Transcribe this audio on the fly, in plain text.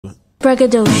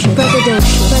Braggadocio,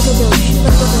 braggadocio, braggadocio,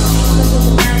 braggadocio,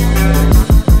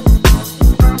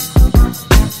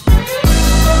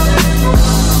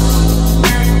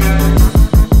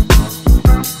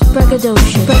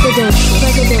 braggadocio, braggadocio,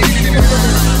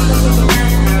 braggadocio.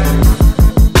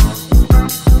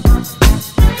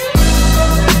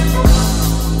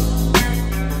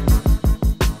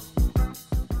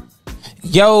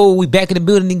 Yo, we back in the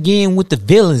building again with the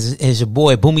villains. It's your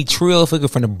boy Boomy Trill Figure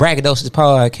from the Braggadocious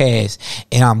Podcast,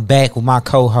 and I'm back with my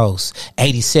co-host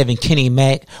 87 Kenny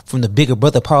Mack from the Bigger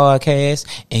Brother Podcast.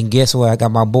 And guess what? I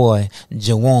got my boy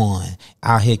Jawan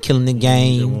out here killing the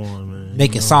game, Jawan,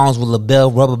 making songs with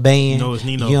LaBelle Rubber Band. No, it's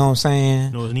Nino. You know what I'm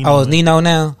saying? No, it's Nino. Oh, it's Nino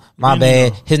now. My It's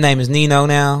bad. Nino. His name is Nino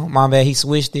now. My bad. He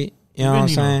switched it. You know what I'm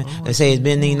Nino. saying? Oh, They say it's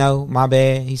been Nino. My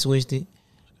bad. He switched it.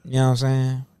 You know what I'm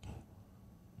saying?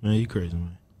 Man, you crazy,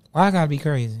 man. Why I gotta be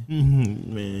crazy?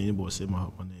 Man, your boy said my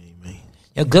name, man.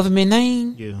 Your government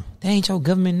name? Yeah, That ain't your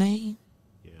government name.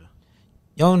 yeah.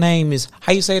 Your name is,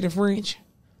 how you say it in French?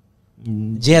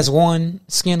 Jaswan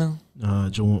Skinner.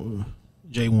 J1.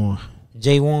 J1.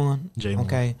 J1.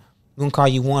 Okay. We're gonna call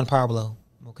you Juan Pablo.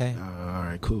 Okay. All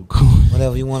right, cool.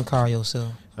 Whatever you want to call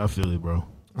yourself. I feel it, bro.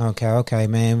 Okay,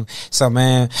 man. So,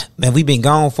 man, we've been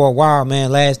gone for a while,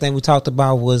 man. Last thing we talked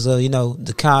about was, the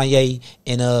Kanye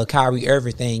and Kyrie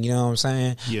Irving thing. You know what I'm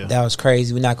saying? Yeah. That was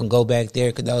crazy. We're not gonna go back there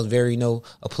because that was very,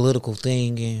 a political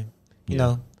thing, and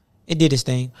it did its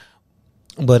thing.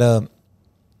 But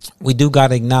we do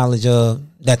gotta acknowledge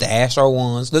that the Astros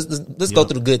won. Let's go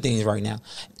through the good things right now.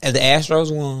 As the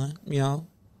Astros won,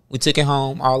 we took it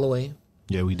home all the way.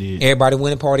 Yeah, we did. Everybody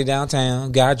went and party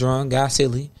downtown, got drunk, got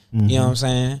silly. Mm-hmm. You know what I'm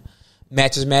saying?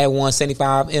 Matches Mad won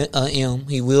 75 M.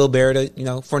 He wheelbarrowed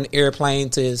it, from the airplane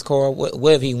to his car,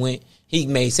 wherever he went, he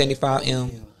made 75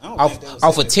 M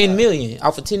off of 10 million.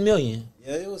 Off of 10 million.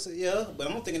 Yeah, it was. Yeah, but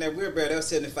I'm thinking that wheelbarrow that was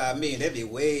 75 million. That'd be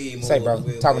way more. Say, bro,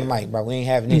 talking to Mike, bro. We ain't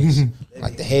having this.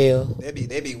 Like the hell. That'd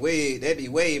be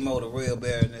way more the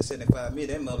wheelbarrow than that 75 million.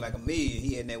 That more like $1 million.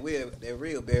 He had that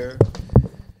wheelbarrow.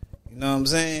 You know what I'm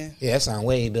saying? Yeah, that sound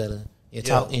way better. You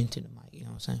talk into the mic. You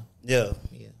know what I'm saying? Yeah.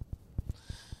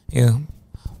 Yeah.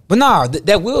 But nah,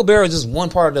 that wheelbarrow is just one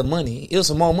part of the money. It was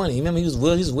some more money. Remember, he was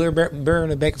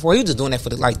wheelbarrowing it back and forth. He was just doing that for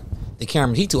the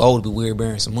camera. He too old to be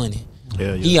wheelbarrowing some money.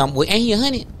 Yeah, yeah. Ain't he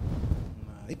 100?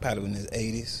 Nah, he probably in his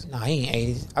 80s. Nah, he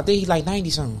ain't 80s. I think he like 90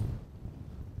 something.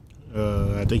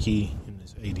 I think he in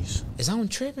his 80s. Is I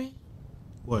tripping?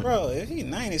 What? Bro, if he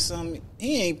 90 something,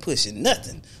 he ain't pushing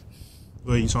nothing.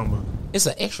 What are you talking about? It's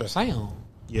an extra sound.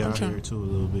 Yeah, I'm I trying- hear it too a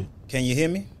little bit. Can you hear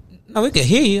me? No, we can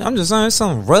hear you. I'm just saying it's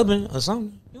something rubbing or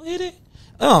something. You hear that? It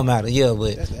don't matter. Yeah,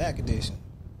 but That's the air conditioner.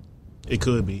 It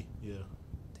could be. Yeah.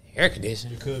 air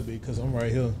conditioning. It could be because I'm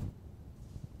right here.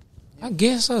 I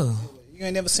guess so. You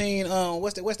ain't never seen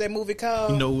what's that movie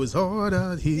called? You know it's hard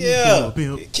out here.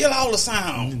 Yeah, kill all the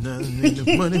sound.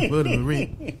 Money for the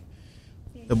rent.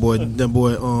 That boy,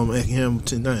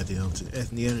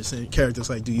 Anthony Anderson characters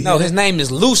like, do you No, hear his that? name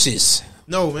is Lucius.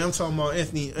 No, man, I'm talking about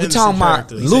Anthony Anderson. We talking about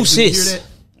character. He said, Lucius. "Do you hear that?"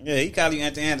 Yeah, he called you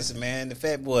Anthony Anderson, man, the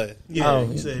fat boy. Yeah, Oh,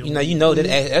 he said, you know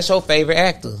that's your favorite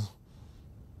actor.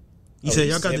 He said,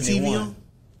 y'all got the TV 71. on?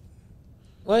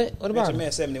 What about That's him?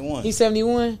 man 71. He's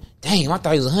 71. Damn, I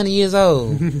thought he was 100 years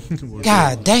old.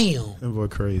 God damn. That boy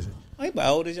crazy. Oh, he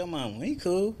about old as your mama. He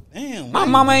cool. Damn. My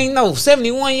man. mama ain't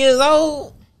 71 years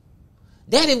old.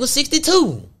 Daddy was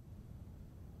 62.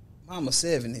 Mama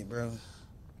 70, bro.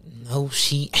 No,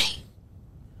 she ain't.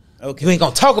 Okay. You ain't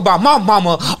gonna talk about my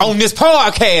mama on this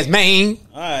podcast, man.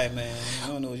 All right, man. I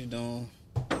don't know what you're doing.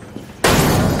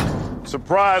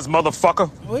 Surprise,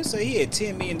 motherfucker. Oh, he said he had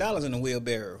 $10 million in the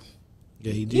wheelbarrow.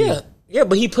 Yeah, he did. Yeah,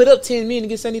 but he put up 10 million to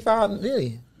get 75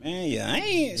 million. Man, yeah, I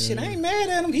ain't mad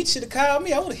at him. He should have called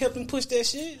me. I would have helped him push that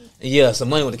shit. Yeah, some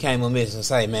money would have came on this and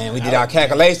say, man, we did our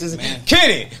calculations. Man.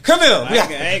 Kenny, come here. I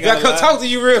ain't We gotta come gonna talk to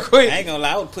you real quick. I ain't gonna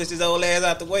lie. I would push his old ass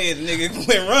out the way and the nigga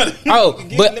went running. Oh,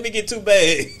 but- let me get 2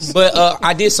 bags. But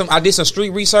I did some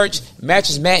street research.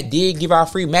 Mattress Matt did give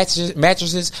out free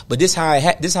mattresses, but this how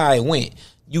it went.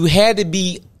 You had to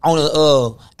be on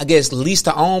a I guess lease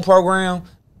to own program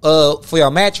for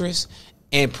your mattress,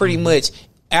 and pretty much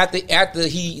after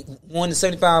he won the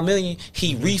 75 million,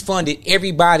 he refunded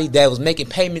everybody that was making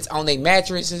payments on their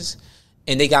mattresses,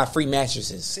 and they got free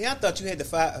mattresses. See, I thought you had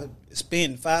to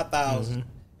spend $5,000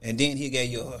 and then he gave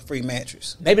you a free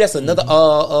mattress. Maybe that's another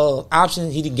option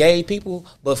he gave people,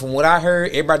 but from what I heard,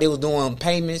 everybody was doing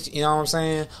payments. You know what I'm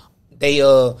saying?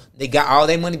 They got all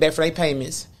their money back for their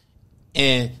payments,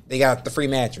 and they got the free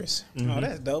mattress. Oh,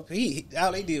 that's dope.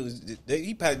 All they did was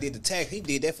he probably did the tax. He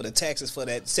did that for the taxes for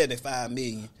that $75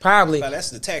 million. Probably. That's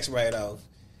the tax write off.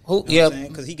 Who? You know Yeah.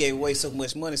 because he gave away so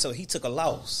much money, so he took a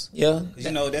loss. Yeah. 'Cause,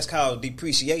 you know, that's called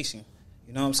depreciation.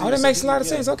 You know what I'm saying? Oh, that So makes he- a lot of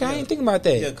sense. Okay, I ain't thinking about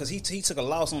that. Yeah, because he took a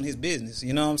loss on his business.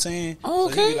 You know what I'm saying? Oh,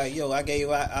 So he okay. be like, yo, I gave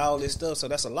out all this stuff, so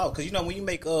that's a loss. Because, you know, when you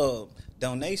make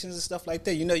donations and stuff like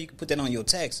that, you know you can put that on your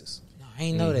taxes. I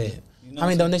ain't know that. You know How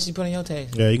many what I'm donations you put on your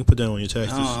tax? Yeah, you can put that on your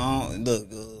taxes. Look,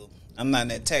 I'm not in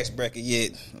that tax bracket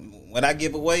yet. What I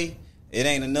give away, it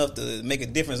ain't enough to make a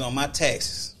difference on my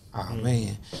taxes. Oh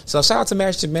man! So shout out to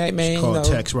Master Matt, man. It's You called know,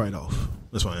 tax write off.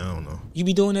 That's why I don't know. you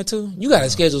be doing that too. You got to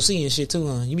schedule C and shit too,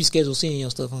 huh? You be schedule C your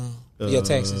stuff, huh? Your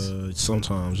taxes.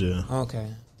 Sometimes, yeah. Okay.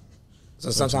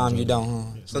 So sometimes you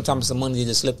don't, huh? Sometimes some money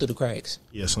just slip through the cracks.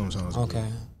 Yeah, sometimes. Okay.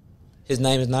 His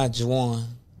name is not Juwan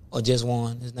or just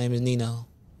Juan. His name is Nino.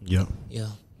 Yeah. Yeah.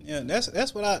 Yeah,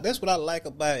 that's what I like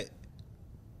about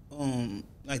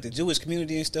like the Jewish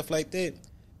community and stuff like that.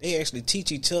 They actually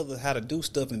teach each other how to do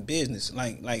stuff in business.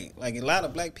 Like a lot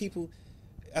of black people,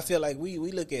 I feel like we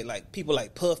look at like people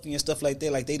like Puffy and stuff like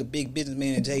that, like they the big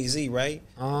businessman and Jay-Z, right?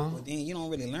 But then you don't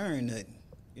really learn nothing.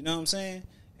 You know what I'm saying?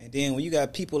 And then when you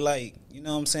got people like, you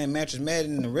know what I'm saying, Mattress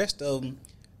Madden and the rest of them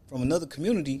from another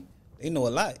community, they know a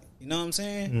lot. You know what I'm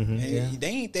saying? Mm-hmm. And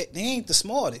they ain't the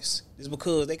smartest. It's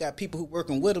because they got people who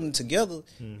working with them together,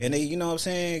 and they, you know what I'm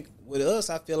saying. With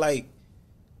us, I feel like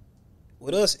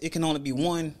with us, it can only be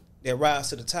one that rise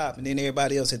to the top, and then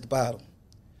everybody else at the bottom.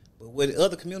 But with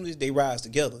other communities, they rise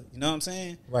together. You know what I'm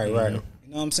saying? Right. You know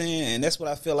what I'm saying? And that's what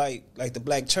I feel like the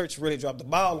black church really dropped the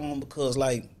ball on, because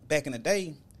like back in the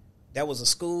day, that was a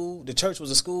school. The church was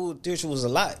a school. The church was a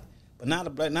lot. But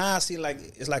now I see like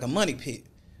it's like a money pit.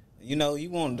 You know,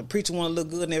 the preacher want to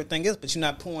look good and everything else, but you're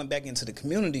not pouring back into the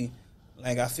community.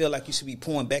 Like I feel like you should be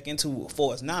pouring back into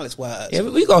for its knowledge wise. Yeah,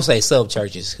 we gonna say sub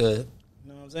churches, cause You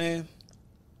know what I'm saying?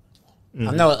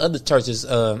 I know other churches,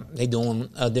 they doing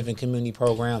different community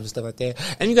programs and stuff like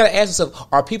that. And you got to ask yourself,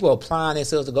 are people applying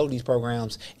themselves to go to these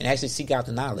programs and actually seek out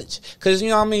the knowledge? Because, you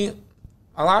know what I mean,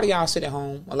 a lot of y'all sit at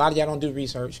home. A lot of y'all don't do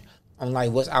research on,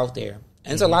 like, what's out there.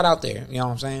 And there's a lot out there, you know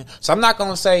what I'm saying? So I'm not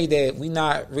going to say that we're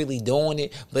not really doing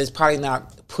it, but it's probably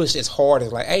not pushed as hard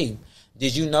as, like, hey,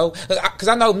 did you know? Because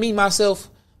I know me, myself,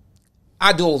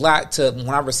 I do a lot to, when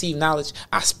I receive knowledge,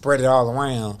 I spread it all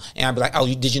around. And I be like, oh,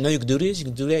 did you know you could do this? You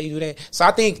can do that, you do that. So I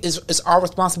think it's our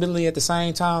responsibility at the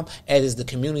same time as is the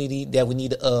community that we need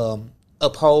to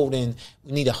uphold, and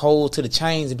we need to hold to the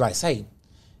chains and be like, say,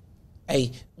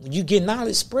 hey, when you get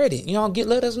knowledge, spread it. You know,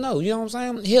 let us know. You know what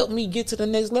I'm saying? Help me get to the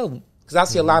next level. Because I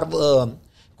see a lot of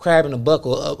crab in the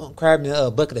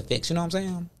bucket effects. You know what I'm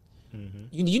saying? Mm-hmm.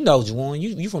 You know, Juwan,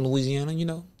 you from Louisiana. You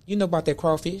know about that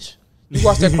crawfish. You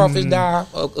watched that crawfish die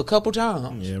a couple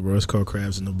times. Yeah, bro, it's called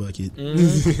crabs in the bucket.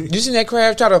 Mm-hmm. You seen that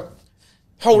crab try to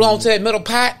hold on to that metal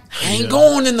pot? I ain't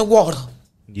going in the water.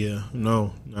 Yeah,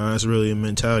 no, it's really a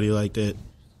mentality like that.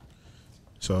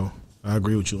 So I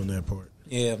agree with you on that part.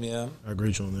 Yeah. I agree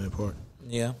with you on that part.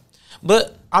 Yeah.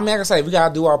 But I mean, like I say, we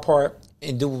gotta do our part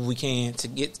and do what we can to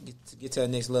get to the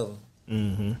next level.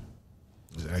 Mm-hmm.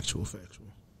 It's actual factual.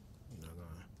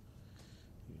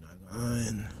 You're not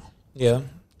lying. Yeah.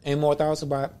 Any more thoughts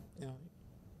about?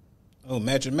 Oh,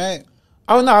 Mattress Mac.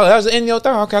 Oh no, that was in your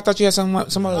thought. Okay, I thought you had some other.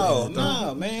 Oh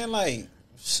no, man! Like,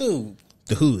 shoot,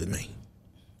 The hood, man.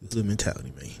 The hood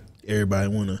mentality, man. Everybody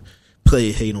want to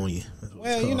play hate on you.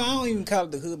 Well, you know, I don't even call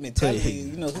it the hood mentality. Hey.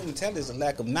 You know, hood mentality is a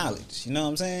lack of knowledge. You know what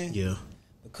I'm saying? Yeah.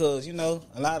 Because, you know,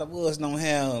 a lot of us don't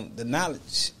have the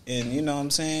knowledge. And, you know what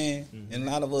I'm saying? Mm-hmm. And a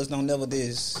lot of us don't never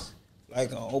this,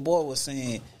 like old boy was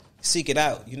saying, seek it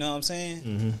out. You know what I'm saying?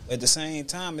 Mm-hmm. But at the same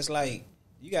time, it's like,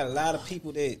 you got a lot of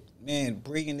people that, man,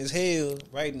 breathing as hell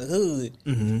right in the hood,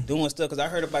 doing stuff. Because I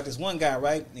heard about this one guy,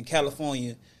 right, in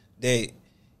California, that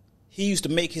he used to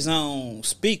make his own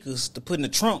speakers to put in the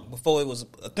trunk before it was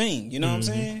a thing. You know what I'm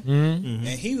saying? Mm-hmm.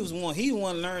 And he was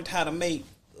one learned how to make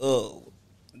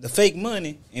the fake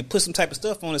money and put some type of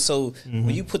stuff on it. So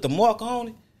when you put the mark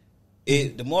on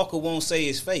it, the marker won't say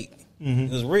it's fake.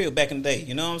 It was real back in the day.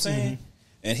 You know what I'm saying?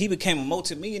 And he became a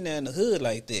multimillionaire in the hood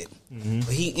like that.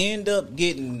 But he ended up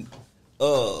getting,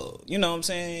 you know what I'm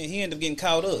saying? He ended up getting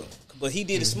caught up. But he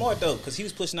did it smart though, because he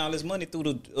was pushing all his money through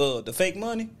the fake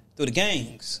money through the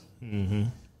gangs. You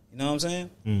know what I'm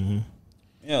saying?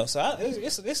 Yeah, so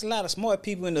it's a lot of smart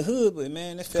people in the hood, but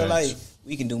man, I feel like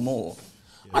we can do more.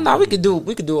 Oh no, we could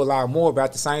do a lot more, but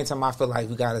at the same time, I feel like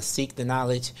we gotta seek the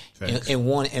knowledge and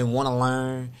want to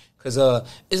learn, because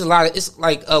it's a lot of, it's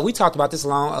like we talked about this a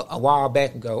while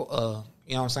back ago.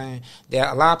 You know what I'm saying?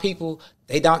 That a lot of people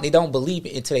they don't believe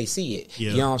it until they see it.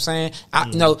 Yeah. You know what I'm saying?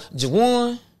 You know,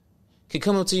 Jawan could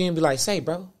come up to you and be like, "Say,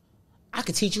 bro, I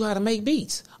could teach you how to make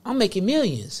beats. I'm making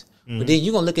millions." But then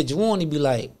you're gonna look at Jawan and be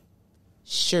like,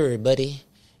 "Sure, buddy."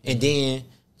 And then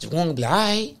Jawan will be like, all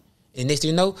right. And next thing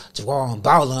you know, Jawan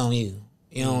balling on you.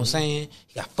 You know what I'm saying?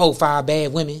 He got 4 or 5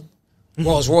 bad women,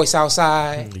 Rolls Royce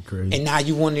outside, and now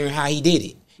you wondering how he did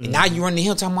it. And now you running to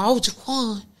him talking about, oh,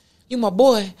 Jawan, you my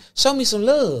boy, show me some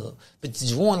love. But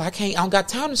Jawan, like, I don't got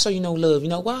time to show you no love. You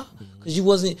know why? Because you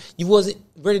wasn't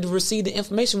ready to receive the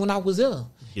information when I was there.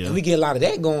 Yeah. And we get a lot of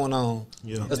that going on.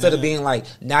 Yeah. Instead of being like,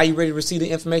 now you ready to receive the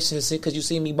information because you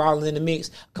see me balling in the mix.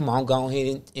 Come on, go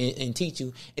ahead and teach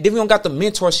you. And then we don't got the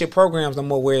mentorship programs no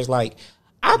more where it's like,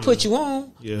 I put you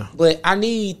on, but I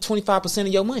need 25% of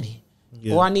your money.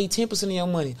 Yeah. Or I need 10% of your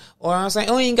money. Or I'm saying,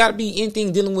 it ain't got to be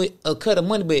anything dealing with a cut of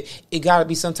money, but it got to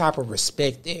be some type of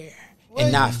respect there. Well,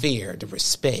 and not fear, the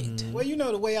respect. Well, you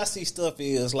know, the way I see stuff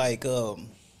is like,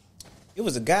 it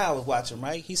was a guy I was watching,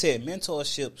 right? He said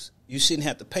mentorships, you shouldn't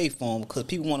have to pay for them because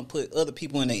people want to put other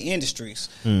people in their industries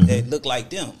that look like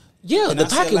them. Yeah, and the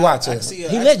pocket watcher. He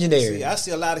legendary. I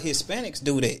see a lot of Hispanics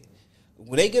do that.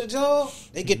 When they get a job,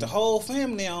 they get the whole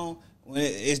family on. When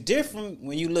it's different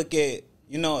when you look at,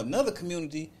 you know, another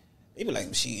community, they be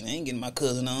like, shit, I ain't getting my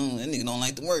cousin on. That nigga don't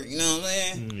like to work, you know what I'm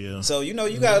saying? Yeah. So, you know,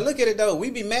 you got to look at it, though. We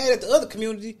be mad at the other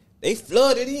community. They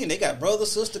flooded in. They got brother,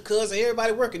 sister, cousin,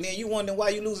 everybody working. Then you wondering why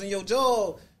you losing your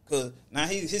job. Because now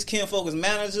his kinfolk is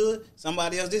manager,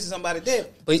 somebody else, this is somebody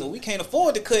that. But, so we can't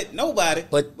afford to cut nobody,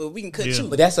 but we can cut you.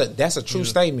 But that's a true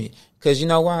statement. Because you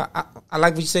know why? I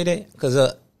like when you say that. Because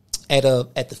at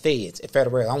the feds, at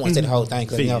Federal, I don't want to say the whole thing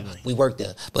because, you know, we work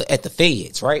there. But at the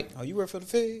feds, right? Oh, you work for the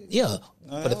feds? Yeah.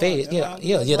 For the feds,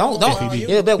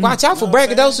 but watch out for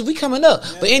braggadocious. We coming up,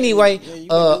 but anyway, this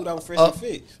the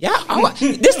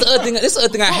other thing. This the other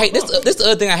thing I hate. This the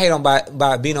other thing I hate on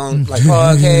by being on like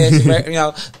podcasts. You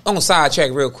know, on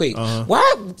sidetrack real quick.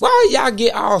 Why y'all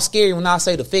get all scary when I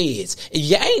say the feds? If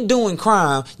you ain't doing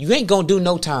crime, you ain't gonna do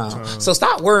no time. So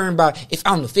stop worrying about if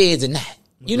I'm the feds or not.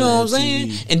 You know what I'm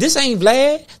saying? And this ain't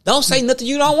Vlad. Don't say nothing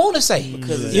you don't want to say.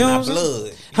 Because it's in our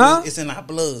blood. Huh? It's in our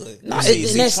blood. Nah,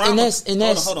 and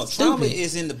that's hold on. Trauma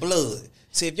is in the blood.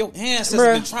 See, if your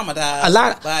ancestors been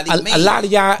traumatized by these men.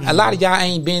 A lot of y'all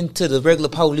ain't been to the regular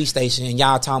police station and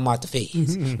y'all talking about the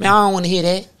feds. Man, I don't want to hear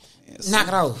that. Knock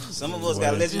it off. Some of us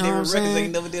got legendary records. They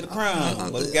ain't never did a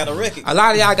crime, but got a record. A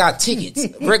lot of y'all got tickets,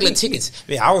 regular tickets.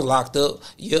 Man, I was locked up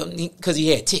because he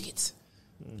had tickets.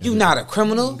 You not a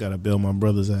criminal. Gotta bail my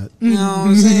brothers out. You know what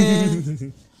I'm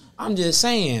saying? I'm just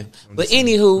saying. But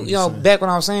anywho, you know, back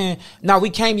when I was saying, no, we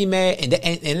can't be mad,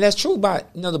 and that's true about,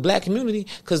 you know, the black community,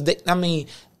 because I mean,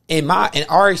 in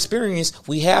our experience,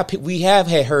 we have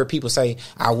had heard people say,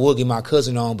 I will get my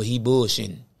cousin on, but he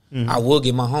bullshitting. I will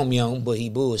get my homie on, but he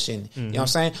bullshitting. You know what I'm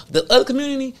saying? The other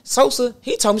community, Sosa,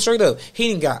 he told me straight up,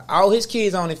 he done got all his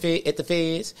kids on at the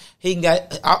feds. He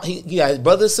got his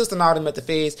brother, sister, and all them at the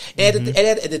feds. And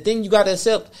at the thing you got to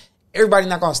accept, everybody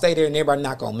not gonna stay there, and everybody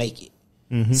not gonna make it.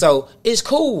 So it's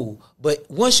cool,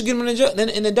 but once you get them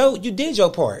in the door, you did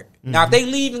your part. Now if they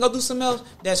leave and go do something else,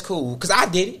 that's cool. Cause I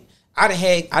did it. I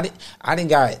didn't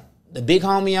got the big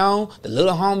homie on, the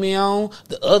little homie on,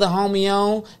 the other homie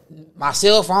on, my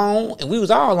cell phone, and we was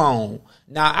all on.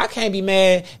 Now I can't be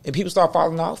mad if people start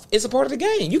falling off. It's a part of the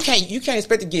game. You can't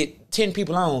expect to get 10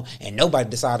 people on and nobody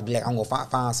decide to be like, I'm gonna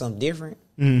find something different.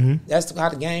 That's how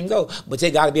the game go. But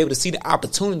they got to be able to see the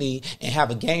opportunity and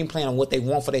have a game plan on what they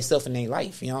want for themselves in their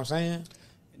life. You know what I'm saying?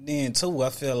 And then too, I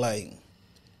feel like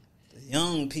the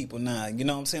young people now. You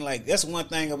know what I'm saying? Like that's one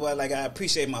thing about like I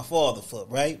appreciate my father for,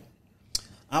 right?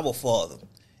 Our father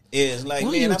is like,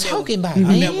 what man, are you talking about,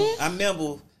 man? I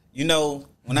remember, you know,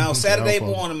 when I was Saturday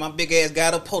morning, my big ass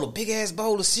got up, pulled a big ass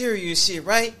bowl of cereal and shit,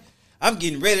 right? I'm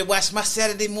getting ready to watch my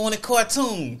Saturday morning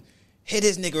cartoon. Here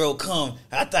this nigga will come.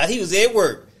 I thought he was at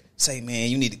work. Say, man,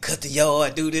 you need to cut the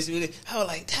yard, do this. I was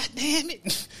like, God damn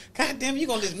it. God damn it, you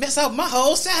gonna just mess up my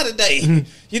whole Saturday.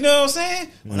 You know what I'm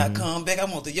saying? When I come back, I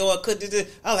want the yard cut this.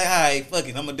 I was like, all right, fuck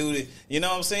it, I'm gonna do this. You know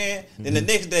what I'm saying? Then the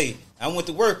next day, I went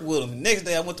to work with him. The next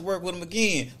day, I went to work with him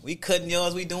again. We cutting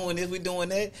yards, we doing this, we doing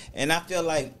that. And I feel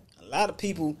like a lot of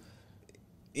people,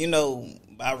 you know,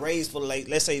 I raised for like,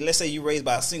 let's say you raised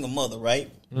by a single mother, right?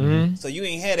 So you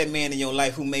ain't had that man in your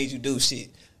life who made you do shit.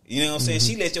 You know what I'm saying?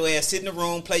 She let your ass sit in the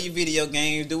room, play your video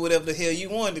games, do whatever the hell you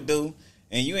wanted to do,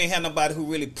 and you ain't had nobody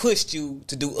who really pushed you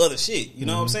to do other shit. You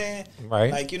know what I'm saying?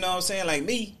 Right. Like, you know what I'm saying? Like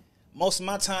me, most of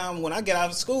my time when I get out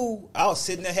of school, I was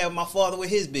sitting there having my father with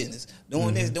his business,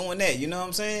 doing this, doing that. You know what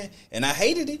I'm saying? And I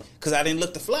hated it because I didn't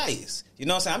look the flyers. You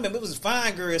know what I'm saying? I remember it was a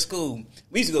fine girl at school.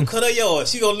 We used to go cut her yard.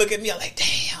 She gonna look at me, I'm like,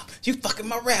 damn, you fucking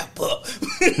my rap up.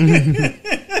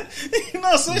 You know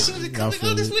what I'm saying? She was like,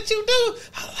 oh, this what you do?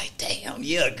 I was like, damn,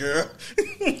 yeah, girl.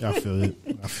 I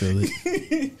feel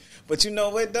it. But you know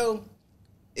what, though?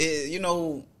 You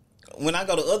know, when I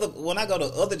go to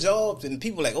other jobs and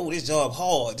people like, oh, this job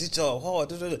hard.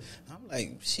 I'm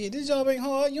like, shit, this job ain't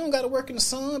hard. You don't got to work in the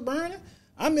sun burning.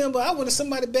 I remember I went to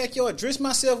somebody's backyard, dressed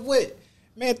myself wet.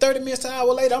 Man, 30 minutes to an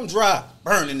hour later, I'm dry,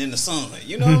 burning in the sun.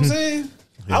 You know what I'm saying?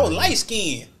 Yeah. I was light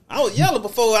skinned. I was yellow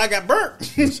before I got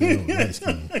burnt.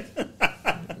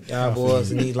 Y'all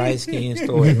boys need light skin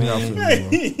story, man.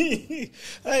 Hey,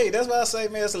 that's why I say,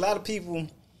 man, there's a lot of people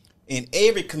in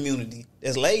every community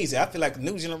that's lazy. I feel like the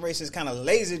new generation is kind of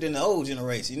lazier than the old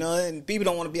generation, you know, and people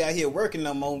don't want to be out here working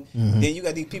no more. Mm-hmm. Then you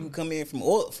got these people come in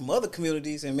from other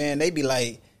communities, and man, they be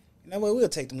like, you know what, we'll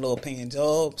take them low paying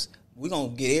jobs. We're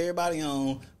going to get everybody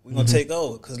on. We're going to take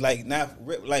over. Because, like, now,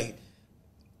 like,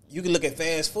 you can look at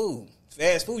fast food.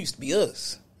 Fast food used to be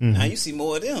us. Mm-hmm. Now you see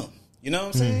more of them. You know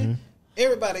what I'm saying?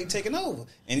 Everybody taking over.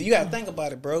 And you got to think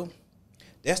about it, bro.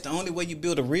 That's the only way you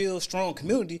build a real strong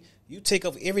community. You take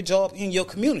over every job in your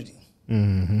community.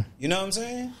 Mm-hmm. You know what I'm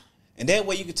saying? And that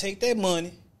way you can take that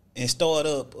money and start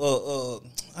up,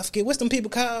 I forget, what's them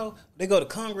people called? They go to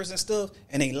Congress and stuff,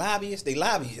 and they lobbyists.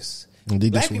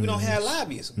 Black people don't have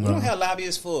lobbyists. No. We don't have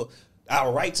lobbyists for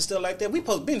our rights and stuff like that. We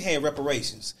supposed to been had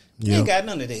reparations. We ain't got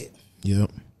none of that.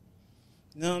 Yep.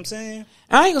 You know what I'm saying?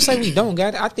 I ain't gonna say we don't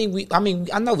got it.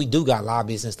 I know we do got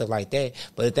lobbyists and stuff like that.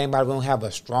 But the thing about it, we don't have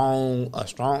a strong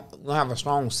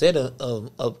set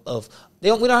of they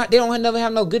don't never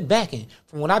have no good backing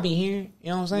from what I be hearing. You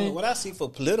know what I'm saying? Well, what I see for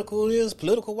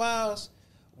political wise,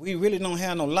 we really don't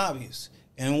have no lobbyists.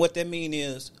 And what that mean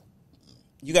is,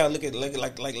 you gotta look at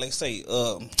like say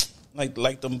like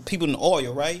the people in the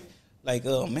oil, right? Like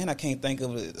man, I can't think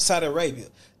of it. Saudi Arabia,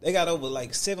 they got over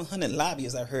like 700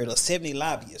 lobbyists. I heard, or 70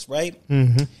 lobbyists, right?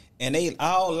 Mm-hmm. And they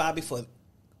all lobby for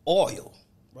oil,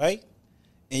 right?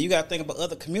 And you gotta think about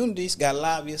other communities got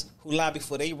lobbyists who lobby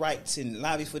for their rights and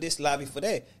lobby for this, lobby for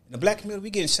that. In the black community, we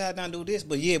getting shot down to do this,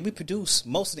 but yeah, we produce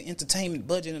most of the entertainment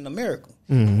budget in America.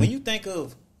 Mm-hmm. When you think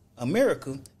of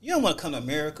America, you don't want to come to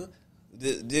America.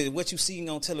 What you see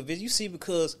on television, you see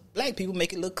because black people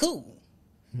make it look cool.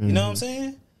 Mm-hmm. You know what I'm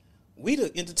saying? We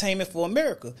the entertainment for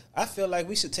America. I feel like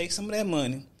we should take some of that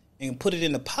money and put it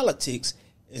into politics,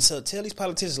 and so tell these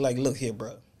politicians, like, look here,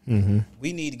 bro. Mm-hmm.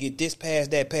 We need to get this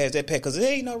passed, that passed, because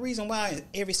there ain't no reason why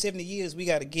every 70 years we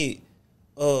got to get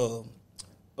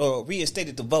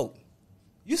reinstated to vote.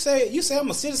 You say I'm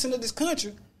a citizen of this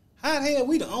country. How the hell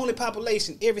we the only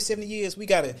population every 70 years it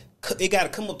got to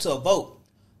come up to a vote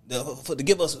to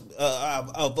give us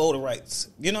our voting rights.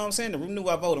 You know what I'm saying? To renew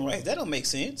our voting rights. That don't make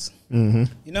sense. Mm-hmm.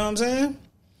 You know what I'm saying?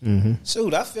 Mm-hmm.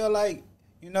 Shoot, I feel like,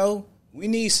 you know, we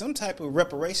need some type of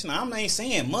reparation. I ain't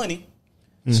saying money.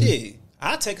 Mm-hmm. Shit,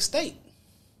 I'll take a state.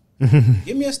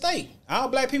 Give me a state. All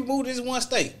black people move to this one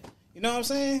state. You know what I'm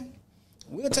saying?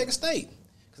 We'll take a state.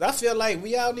 Because I feel like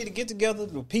we all need to get together,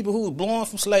 the people who were born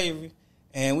from slavery,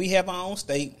 and we have our own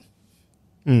state.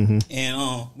 Mm-hmm.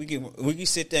 And we can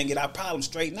sit there and get our problems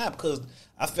straightened out, because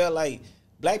I feel like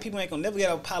black people ain't gonna never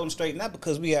get our problems straightened out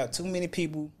because we have too many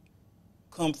people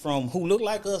who look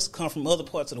like us, come from other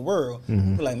parts of the world.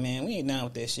 Mm-hmm. We're like, man, we ain't down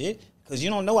with that shit, because you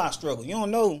don't know our struggle. You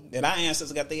don't know that our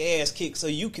ancestors got their ass kicked so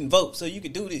you can vote, so you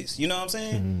can do this. You know what I'm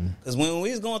saying? Because when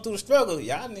we was going through the struggle,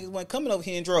 y'all niggas weren't coming over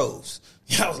here in droves.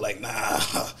 Y'all was like, nah,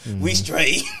 we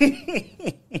straight.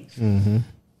 Mm-hmm.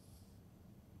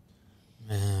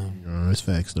 It's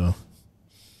facts though.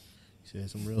 He said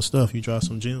some real stuff. You dropped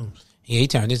some gems. Yeah, he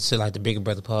turned this to like the Bigger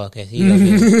Brother podcast. He over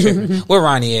here tripping. Where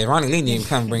Ronnie is? Ronnie Lee didn't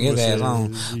come bring his ass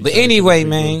on. But anyway,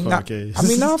 man,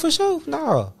 no, for sure,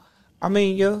 no. I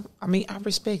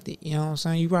respect it. You know what I'm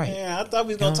saying? You right. Yeah, I thought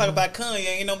we was gonna talk about Kanye.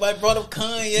 Ain't nobody brought up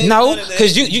Kanye. No,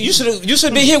 because you should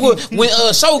have been here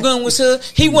when Shogun was here.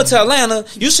 He went to Atlanta.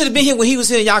 You should have been here when he was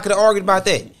here. Y'all could have argued about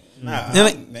that. Nah,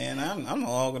 I'm not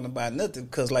arguing about nothing,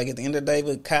 because like at the end of the day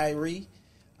with Kyrie,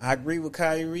 I agree with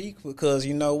Kyrie, because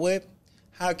you know what?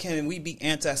 How can we be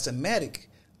anti-Semitic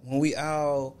when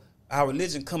our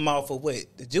religion come off of what?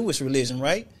 The Jewish religion,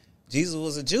 right? Jesus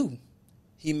was a Jew.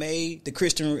 He made the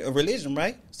Christian religion,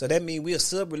 right? So that means we're a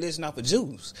sub-religion off of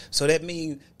Jews. So that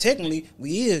means technically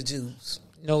we is Jews.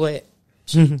 You know what?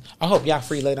 I hope y'all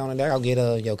free later on today. I'll get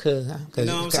your cousin. You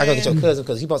know I go get your cousin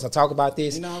because he supposed to talk about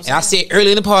this. You know and I said earlier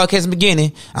in the podcast in the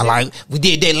beginning, I'm like, we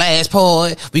did that last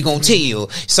part. We gonna chill.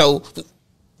 So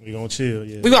we gonna chill.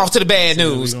 Yeah. We off to the bad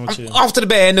news. Off to the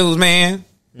bad news, man.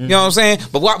 Mm-hmm. You know what I'm saying?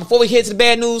 But before we head to the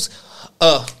bad news,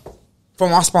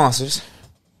 from our sponsors.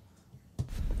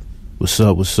 What's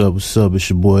up? It's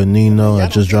your boy Nino. I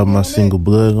just dropped my single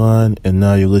Bloodline, and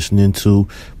now you're listening to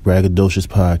Braggadocious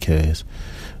Podcast.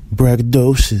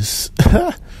 Braggadocious.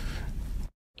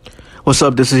 What's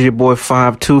up? This is your boy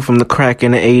 5-2 from the Crack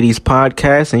in the 80s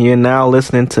podcast, and you're now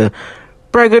listening to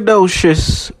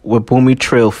Braggadocious with Boomy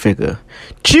Trail Figure.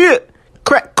 Cheer!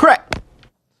 Crack, crack!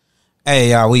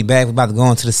 Hey, y'all, we back. We about to go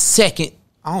on to the second.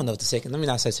 I don't know if the second. Let me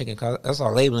not say second because that's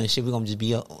all labeling shit. We're going to just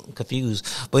be confused.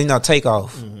 But,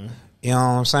 Takeoff. Mm-hmm. You know what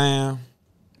I'm saying?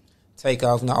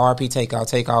 Takeoff, RP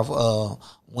Takeoff,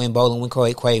 went bowling with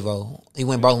Quavo. He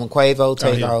went bowling with Quavo,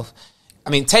 Takeoff. I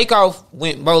mean, Takeoff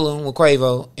went bowling with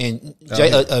Quavo and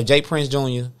Jay Prince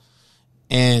Jr.,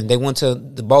 and they went to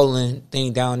the bowling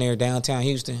thing down there, downtown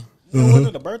Houston. Mm-hmm. Was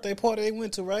it the birthday party they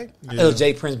went to, right? Yeah. It was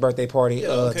Jay Prince's birthday party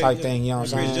type thing, you know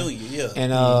what I'm saying? Jr.,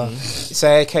 And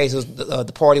sad case, was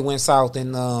the party went south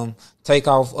and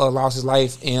Takeoff lost his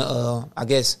life in, I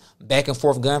guess, back and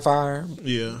forth gunfire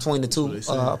between the two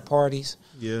parties.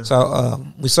 Yeah. So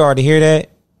we sorry to hear that.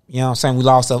 You know what I'm saying? We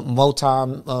lost a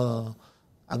Grammy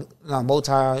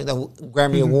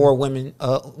Award winning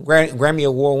Grammy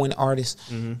Award winning artist,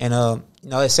 and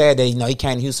it's sad that he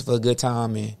came to Houston for a good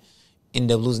time and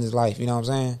ended up losing his life. You know what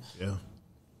I'm saying? Yeah.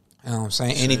 You know what I'm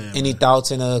saying? Any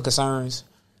thoughts and concerns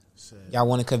y'all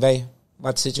want to convey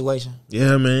about the situation?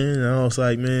 Yeah, man. I was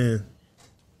like, man,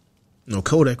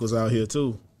 Kodak was out here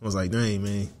too. I was like, dang,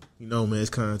 man. Man, it's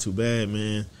kind of too bad,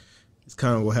 man. It's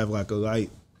kind of gonna have like a light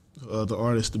the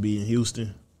artist to be in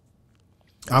Houston.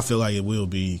 I feel like it will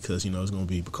be because, it's going to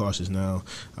be precautious now.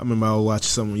 I remember I was watching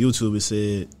something on YouTube. It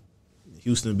said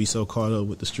Houston be so caught up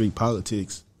with the street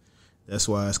politics. That's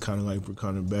why it's kind of like we're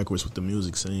kind of backwards with the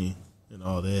music scene and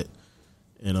all that.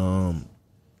 And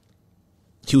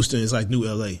Houston is like new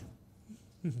L.A.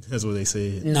 That's what they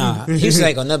said. Nah, Houston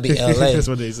ain't gonna be L.A. That's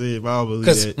what they said, but I don't believe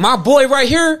that. Because my boy right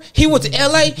here, he went to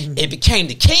L.A. and became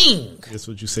the king. That's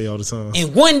what you say all the time.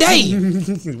 And one day,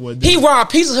 he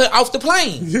robbed Pizza Hut off the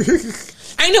plane.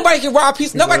 Ain't nobody can rob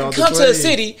Pizza. Nobody can come to the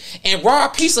city and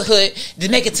rob Pizza Hut to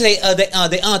make it to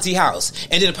their auntie house,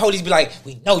 and then the police be like,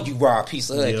 "We know you robbed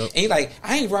Pizza Hut," and he like,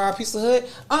 "I ain't robbed Pizza Hut,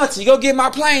 auntie. Go get my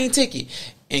plane ticket."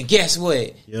 And guess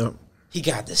what? Yep, he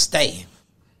got to stay.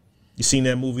 You seen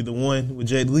that movie, The One, with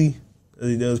Jet Li?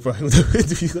 That was probably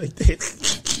like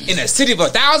that. In a city of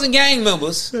 1,000 gang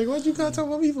members. Like, what you gotta talk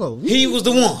about me for? He was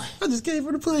the one. I just came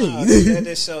for the plane. That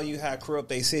just show you how corrupt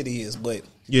their city is, but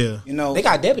they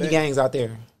got deputy gangs out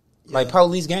there, like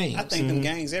police gangs. I think them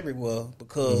gangs everywhere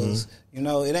because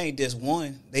it ain't just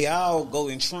one. They all go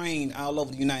and train all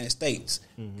over the United States.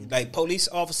 Like police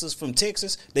officers from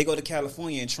Texas, they go to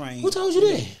California and train. Who told you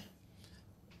that?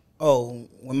 Oh,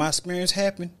 when my experience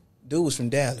happened, dude was from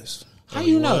Dallas. How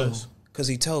you know? Because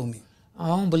he told me. I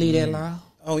don't believe that lie.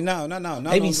 Oh no!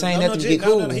 They be saying that to get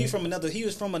cool. No, he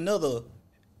was from another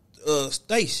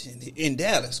station in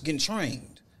Dallas, getting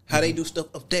trained how they do stuff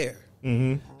up there.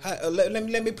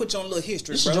 Let me put you on a little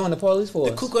history. You should join the police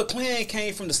force. The Ku Klux Klan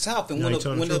came from the South and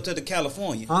went up to the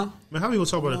California. Huh? Man, how we gonna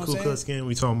talk about the Ku Klux Klan?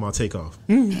 We talking about Takeoff.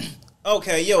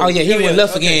 Okay, yo. Oh yeah, he went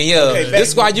left again. Yeah, okay, this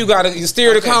is why you gotta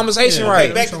steer the conversation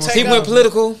right. Back to Takeoff. He went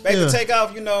political. Back to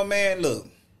Takeoff. Man, look.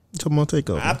 Talking about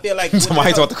Takeoff. I feel like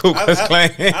somebody talked the Ku Klux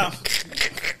Klan.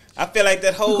 I feel like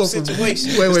that whole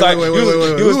situation.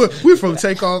 Wait. We from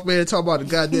Takeoff, man. Talking about the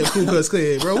goddamn Ku Klux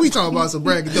Klan, bro. We talking about some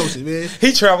braggadocious, man.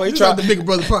 He tried the Big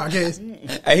Brother podcast.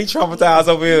 Hey, he traumatized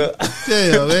over here.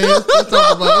 Yeah, man. Let's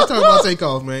talk about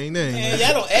Takeoff, man. Man,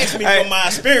 y'all don't ask me for my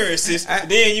experiences.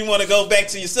 Then you want to go back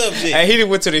to your subject. Hey, he done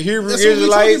went to the Hebrew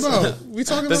Israelites. We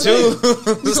talking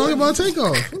about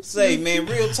Takeoff. Say, man,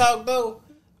 real talk though.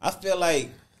 I feel like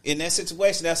in that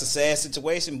situation, that's a sad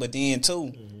situation. But then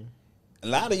too, a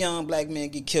lot of young black men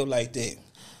get killed like that.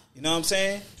 You know what I'm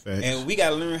saying? Facts. And we got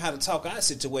to learn how to talk our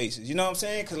situations. You know what I'm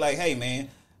saying? Because like, hey, man,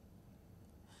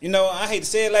 I hate to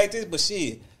say it like this, but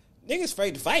shit, niggas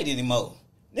afraid to fight anymore.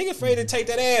 Niggas afraid to take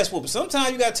that ass whooping.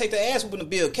 Sometimes you got to take the ass whooping to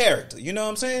build character. You know what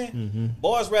I'm saying?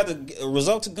 Boys rather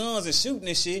resort to guns and shooting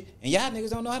and shit, and y'all niggas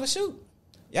don't know how to shoot.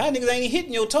 Y'all niggas ain't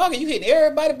hitting your target. You hitting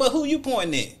everybody but who you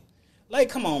pointing at. Like,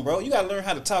 come on, bro. You got to learn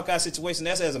how to talk our situation.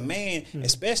 That's as a man,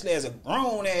 especially as a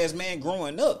grown-ass man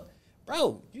growing up.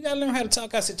 Bro, you got to learn how to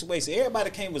talk our situation. Everybody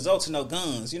can't resort to no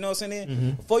guns. You know what I'm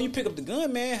saying? Before you pick up the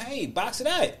gun, man, hey, box it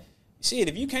out. Shit,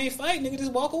 if you can't fight, nigga,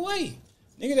 just walk away.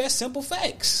 Nigga, that's simple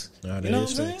facts. Nah, you know what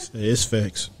I'm saying? That is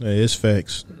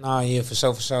facts. Nah, yeah, for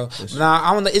sure. Nah,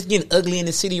 I don't know. It's getting ugly in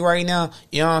the city right now.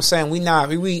 You know what I'm saying? We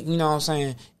you know what I'm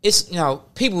saying? It's,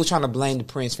 people trying to blame the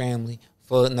Prince family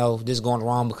for this going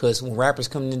wrong because when rappers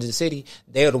come into the city,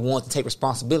 they're the ones to take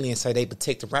responsibility and say they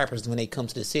protect the rappers when they come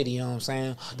to the city. You know what I'm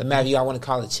saying? The matter y'all want to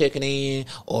call it checking in,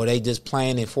 or they just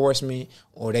playing enforcement,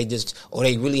 or they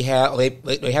have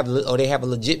a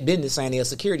legit business saying they're a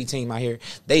security team out here.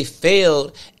 They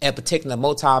failed at protecting a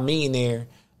multi-millionaire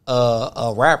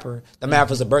a rapper, no matter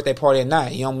if it's a birthday party or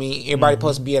not. You know what I mean? Everybody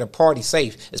supposed to be at a party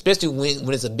safe, especially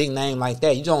when it's a big name like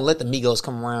that. You don't let the Migos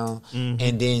come around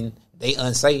and then they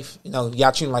unsafe. You know,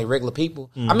 y'all treat them like regular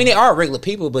people. I mean, they are regular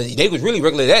people, but they was really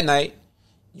regular that night.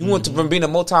 You went from being a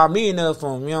multi-millionaire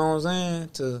from, you know what I'm saying,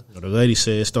 to... The lady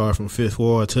said it started from Fifth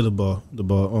Ward to the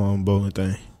bowling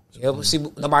thing. Yeah, but see,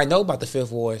 nobody know about the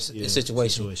Fifth Ward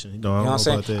situation. You You know, know what I'm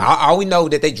saying? about that. All we know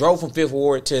that they drove from Fifth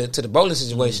Ward to the bowling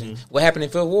situation. What happened in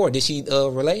Fifth Ward? Did she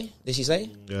relay? Did she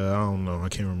say? Yeah, I don't know. I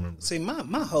can't remember. See,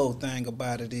 my whole thing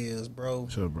about it is, bro.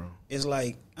 Sure, bro. It's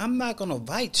like, I'm not gonna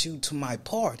invite you to my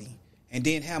party and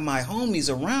then have my homies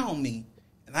around me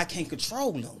and I can't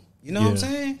control them. You know what I'm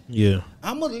saying? Yeah.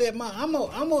 I'm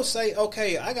gonna say,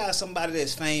 okay, I got somebody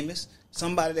that's famous,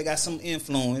 somebody that got some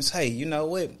influence. Hey, you know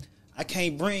what? I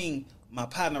can't bring my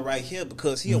partner right here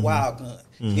because he a wild gun.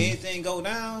 Anything go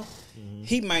down,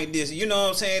 he might just, you know what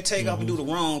I'm saying, take off and do the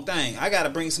wrong thing. I gotta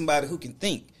bring somebody who can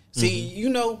think. See, you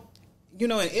know,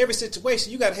 in every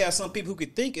situation, you gotta have some people who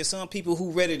can think and some people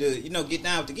who ready to, get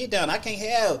down to get down. I can't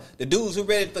have the dudes who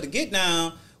ready for the get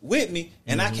down with me,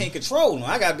 and I can't control them.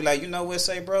 I gotta be like, you know what,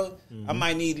 say, bro, I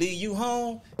might need to leave you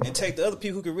home and take the other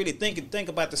people who can really think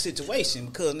about the situation,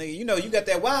 because nigga, you got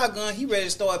that wild gun, he ready to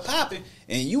start popping,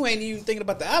 and you ain't even thinking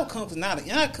about the outcome, because now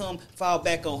the outcome fall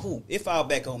back on who? It fall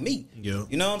back on me. Yeah.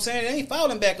 You know what I'm saying? It ain't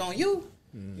falling back on you.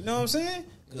 You know what I'm saying?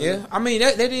 Yeah, I mean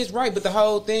that is right, but the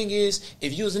whole thing is,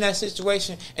 if you was in that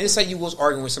situation, and let's say you was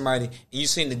arguing with somebody, and you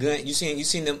seen the gun, you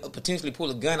seen them potentially pull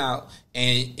a gun out,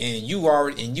 and you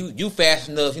already you fast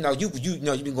enough, you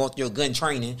been going through your gun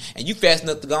training, and you fast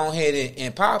enough to go ahead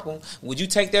and pop them. Would you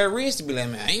take that risk to be like,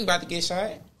 man, I ain't about to get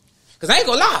shot? Because I ain't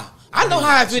gonna lie, I know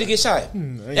how I feel to get shot.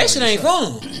 That shit ain't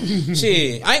fun.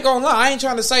 Shit, I ain't gonna lie. I ain't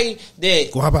trying to say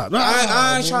that.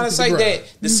 I ain't trying to say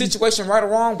that the situation right or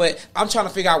wrong, but I'm trying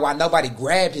to figure out why nobody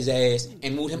grabbed his ass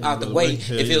and moved him out the way if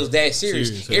it was that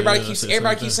serious. Everybody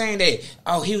keeps saying that.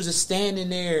 Oh, he was just standing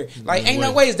there. Like, ain't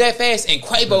no way it's that fast. And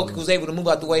Quavo was able to move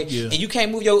out the way, and you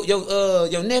can't move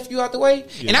your nephew out the way.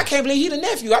 And I can't believe he the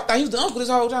nephew. I thought he was the uncle this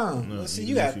whole time. Well, see,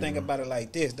 you gotta think about it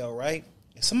like this, though, right?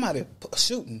 If somebody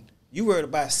shooting, you worried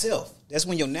about self. That's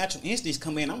when your natural instincts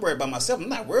come in. I'm worried about myself. I'm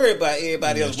not worried about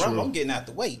everybody else wrong. I'm getting out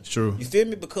the way. True. You feel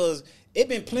me? Because it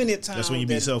been plenty of times. That's when you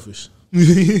be selfish.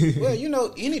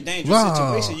 Well, any dangerous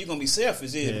situation, you're going to be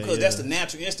selfish because that's the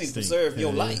natural instinct to preserve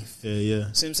your life.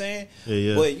 Yeah. See what I'm saying?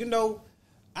 Yeah. But,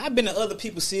 I've been to other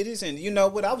people's cities, and you know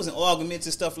what? I was in arguments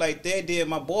and stuff like that. Did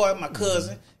my boy, my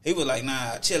cousin, he was like,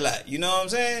 "Nah, chill out." You know what I'm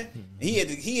saying? He had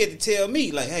to tell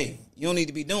me like, "Hey, you don't need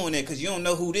to be doing that because you don't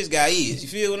know who this guy is." You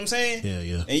feel what I'm saying?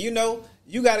 Yeah. And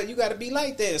you gotta be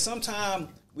like that. Sometimes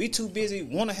we too busy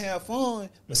want to have fun,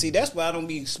 but see, that's why I don't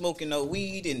be smoking no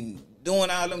weed and doing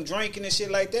all them drinking and shit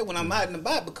like that when I'm out and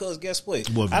about. Because guess what?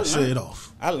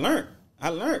 I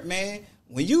learned, man.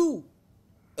 When you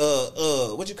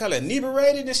what you call it,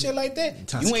 inebriated and shit like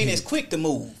that, you ain't as quick to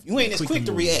move. You ain't as quick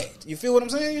to react. You feel what I'm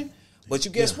saying? But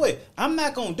you guess what? I'm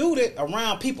not gonna do that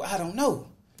around people I don't know.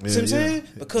 See what I'm saying?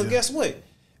 Because guess what?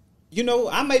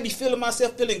 I may be feeling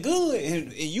myself feeling good,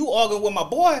 and you arguing with my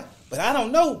boy, but I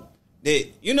don't know that.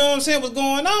 You know what I'm saying? What's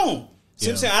going on? See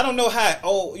what I'm saying? I don't know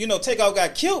how. Takeoff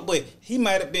got killed, but he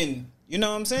might have been. You know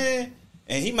what I'm saying?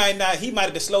 And he might not. He might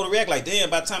have been slow to react. Like,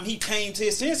 damn, by the time he came to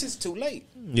his senses, too late.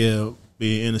 Yeah.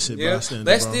 Being innocent bystander.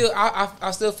 But still, I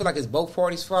still feel like it's both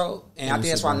parties' fault, and I think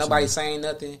that's why nobody's saying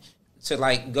nothing to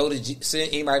like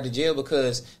send anybody to jail,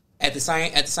 because at the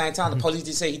same time the police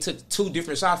did say he took 2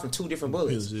 different shots from 2 different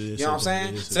bullets. You know what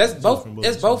I'm saying? So that's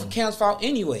both accounts' fault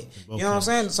anyway. You know what I'm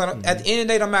saying? So at the end of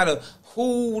the day, no matter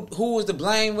who is to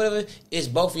blame, whatever, it's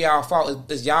both of y'all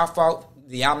fault. It's y'all fault.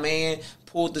 Y'all man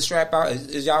pulled the strap out.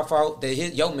 It's y'all fault that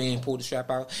your man pulled the strap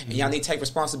out, and y'all need to take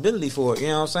responsibility for it. You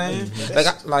know what I'm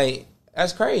saying?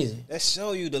 That's crazy. That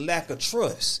show you the lack of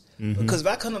trust. Because if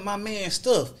I come to my man's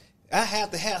stuff, I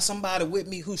have to have somebody with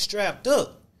me who's strapped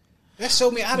up. That show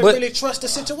me I don't really trust the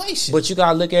situation. But you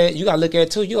gotta look at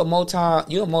it too. You're a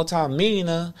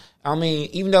multi-millionaire. I mean,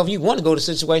 even though if you want to go to a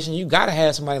situation, you gotta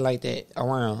have somebody like that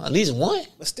around. At least one.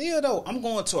 But still though, I'm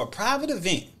going to a private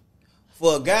event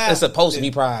for a guy. It's supposed to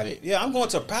be private. Yeah, I'm going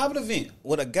to a private event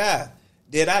with a guy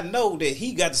that I know that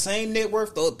he got the same net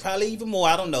worth, or probably even more.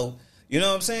 I don't know. You know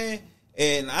what I'm saying?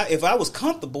 And if I was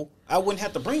comfortable, I wouldn't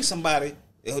have to bring somebody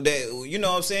that, you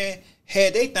know what I'm saying,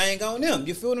 had they thing on them.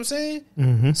 You feel what I'm saying? See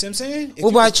what I'm saying?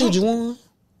 What about you, Juwan?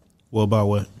 What about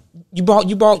what? You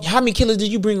bought. How many killers did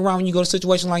you bring around when you go to a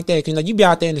situation like that? Because you be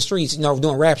out there in the streets,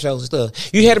 doing rap shows and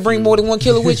stuff. You had to bring more than one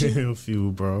killer with you. A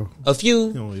few, bro. A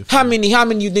few. How many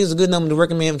you think is a good number to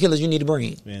recommend killers you need to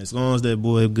bring? Man, as long as that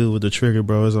boy good with the trigger,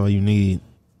 bro, that's all you need.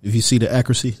 If you see the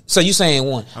accuracy, So you saying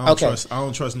one? I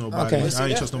don't trust nobody. Okay. I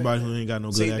ain't trust nobody who ain't got no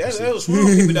good See, accuracy. that was wrong,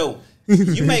 people though.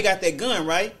 You may got that gun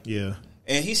right, Yeah,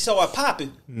 and he saw it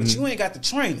popping, but you ain't got the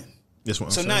training. that's what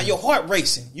I'm So saying. now your heart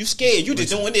racing. You scared. You just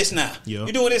doing this now. Yeah.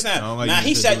 You doing this I now. don't like Now niggas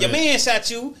he that shot do your that. man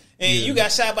shot you, and Yeah. you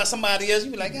got shot by somebody else.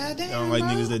 You be like, God damn. I don't like bro.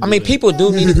 niggas that. I do mean, that. people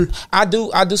do need to. I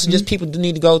do suggest people do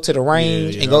need to go to the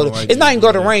range Yeah, and I go don't to. like It's not that. even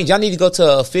go to Yeah. range. Y'all need to go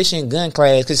to a fishing gun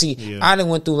class because see, Yeah. I done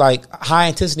went through like high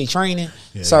intensity training.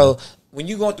 Yeah. So when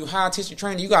you going through high intensity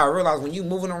training, you gotta realize when you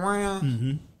moving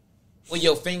around. With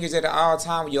your fingers at all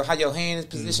time, with how your hand is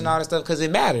positioned, all that stuff, because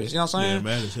it matters. You know what I'm Yeah, saying? it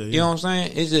matters, yeah. You know what I'm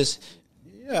saying? It's just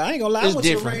Yeah, I ain't gonna lie. It's I went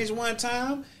different. to the range one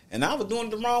time, and I was doing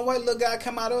it the wrong way. Little guy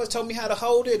come out of us, told me how to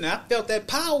hold it, and I felt that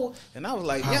power, and I was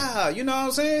like, yeah, you know what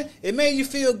I'm saying? It made you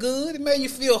feel good. It made you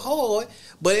feel hard,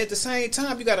 but at the same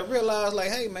time, you got to realize,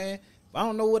 like, hey, man, if I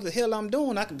don't know what the hell I'm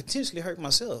doing, I can potentially hurt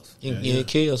myself. you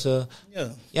kill yourself. Yeah.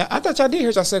 Yeah, I thought y'all did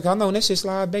hurt yourself. 'Cause I know when that shit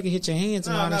slide back and hit your hands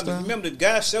and all that stuff. Remember the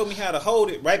guy showed me how to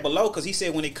hold it right below because he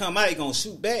said when it come out, it gonna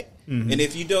shoot back, and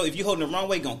if you hold it the wrong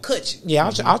way, it gonna cut you. Yeah,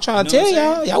 I'll try You to know tell what I'm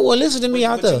y'all. saying? Y'all wouldn't listen to me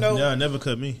out But you there. know- Yeah, never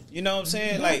cut me. You know what I'm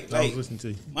saying? Like I was listening to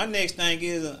you. my next thing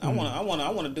is I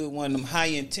want to do one of them high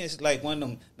intense, like one of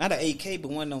them, not an AK, but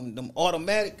one of them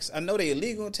automatics. I know they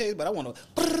illegal in Texas, but I want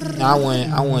to. No, I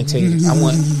want to tell you.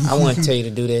 I want to tell you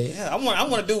to do that. Yeah, I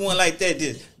want to do one like that.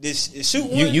 This shoot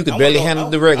one. You could I barely wanna handle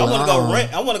the regular. I want to go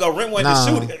rent. I want to go rent one Nah.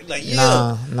 to shoot it. Like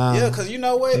Nah. yeah, because you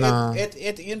know what? Nah. At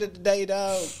the end of the day,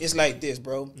 dog, it's like this,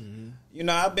 bro. You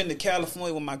know, I've been to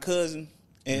California with my cousin,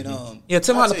 and Yeah,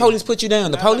 tell me how the police put you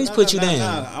down. The police put you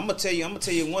down. I'm gonna tell you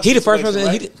one. He the first situation, person-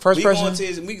 Right? he the first we person Going to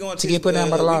his, we going to get put down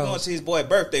by the We laws. going to his boy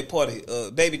birthday party,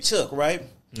 baby Chuck, right?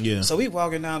 Yeah. So we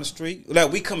walking down the street,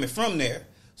 like we coming from there.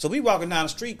 So we walking down the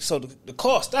street. So the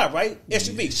car stopped, right?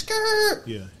 SUV, skirt.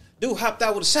 Yeah. Dude hopped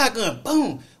out with a shotgun.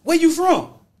 Boom. Where you from?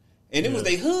 And it was Yeah.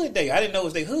 their hood day. I didn't know it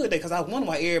was their hood day because I wondered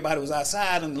why everybody was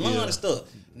outside on the lawn Yeah. and stuff.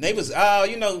 And they was,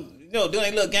 doing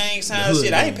their little gang signs and hood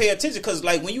shit. I gang. ain't pay attention because,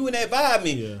 like, when you in that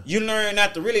environment, Yeah. you learn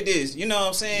not to really this. You know what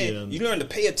I'm saying? Yeah. You learn to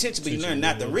pay attention, but you learn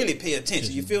not to really pay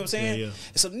attention. You feel what I'm saying? Yeah, yeah.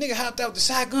 And so the nigga hopped out with the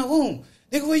shotgun. Boom.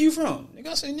 Nigga, where you from? Nigga,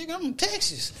 I say, nigga, I'm from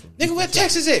Texas. Nigga, where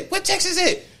Texas at? Where Texas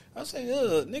at? I say,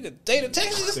 nigga, Data,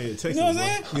 Texas. Say Texas, you know what I'm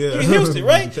saying? bro. Yeah. You in Houston,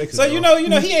 right? Texas, So you bro.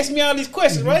 know, he asked me all these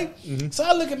questions, right? So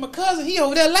I look at my cousin, he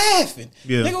over there laughing.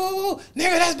 Yeah. Nigga, whoa,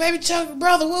 nigga, that's baby Chuck,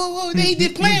 brother. Whoa. He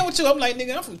did playing with you. I'm like,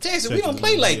 nigga, I'm from Texas. We don't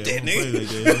play like Yeah, that, we don't nigga. play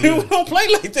like that, yeah. We don't play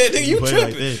like that, nigga. You play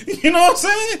like tripping? that. You know what I'm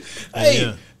saying? Hey,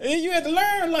 Yeah. and you had to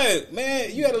learn, like,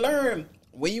 man, you had to learn.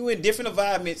 When you in different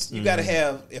environments, you gotta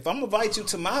have. If I'm gonna invite you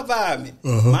to my environment,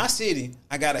 my city,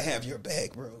 I gotta have your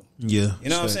back, bro. Yeah. You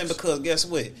know what I'm saying? Because guess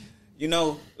what? You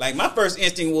know, like my first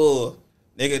instinct was,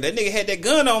 that nigga had that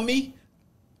gun on me.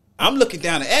 I'm looking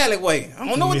down the alleyway. I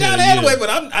don't know what down the Yeah, alleyway,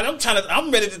 yeah. but I'm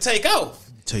ready to take off.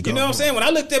 You know what I'm saying? When I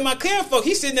looked at my kinfolk,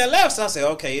 he sitting there laughing. So I said,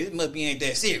 okay, it must be ain't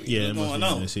that serious. Yeah, What's it must going be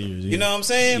on? that serious, yeah. You know what I'm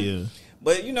saying? Yeah.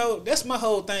 But you know, that's my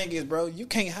whole thing is, bro. You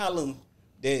can't holler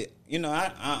that. You know,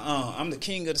 I'm the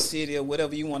king of the city or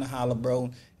whatever you want to holler, bro.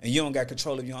 And you don't got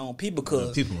control of your own people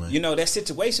because people, man. you know that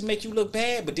situation make you look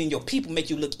bad, but then your people make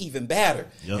you look even badder.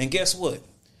 Yep. And guess what?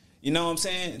 You know what I'm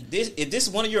saying? If this is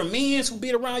one of your men who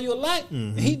be around you a lot,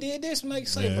 and he did this, like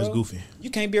say, Yeah, bro, it's goofy. you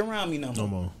can't be around me no more. No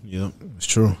more. Yep. It's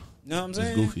true. You know what I'm saying?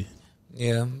 It's goofy.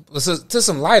 Yeah, but to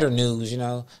some lighter news, you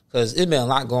know, because it's been a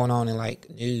lot going on in like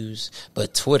news.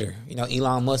 But Twitter, you know,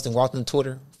 Elon Musk and walked on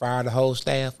Twitter, fired the whole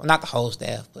staff. Well, not the whole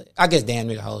staff, but I guess damn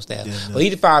near the whole staff. Yeah, But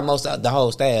he fired most of the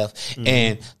whole staff,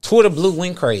 and Twitter Blue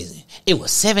went crazy. It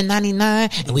was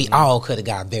 $7.99, and we all could have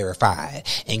got verified.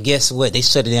 And guess what? They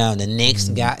shut it down the next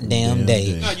goddamn Damn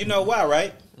day. day. No, you know why,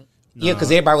 right? Yeah,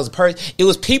 because everybody was It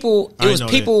was people. I It was know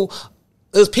people.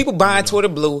 It was people buying Twitter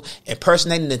Blue,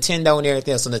 impersonating Nintendo and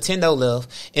everything. So Nintendo left,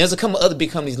 and there's a couple other big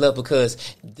companies left because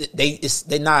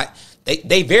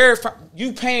they verify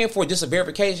you paying for just a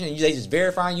verification. They just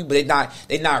verifying you, but they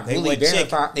not really wasn't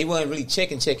verifying. They wasn't really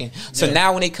checking. So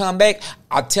now when they come back,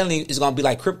 I'm telling you, it's gonna be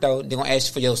like crypto. They're gonna ask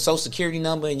you for your social security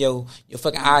number and your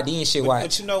fucking ID and shit. Why?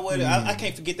 But you know what? I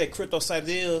can't forget that crypto site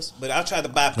is. But I tried to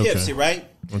buy Pepsi, right?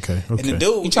 Okay. And the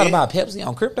dude, You try to buy Pepsi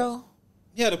on crypto?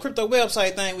 yeah, the crypto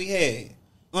website thing we had,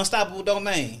 Unstoppable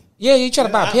Domain. Yeah, you try to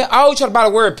buy Pepsi. Oh, you try to buy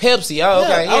the word Pepsi. Oh,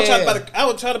 okay. I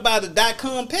would try to buy the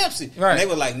 .com Pepsi. Right. And they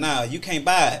were like, nah, you can't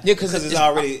buy it. Yeah, 'cause it's it's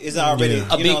already a you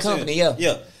know big what I'm company, saying?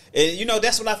 yeah. Yeah. And you know,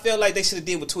 that's what I felt like they should have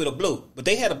did with Twitter Blue. But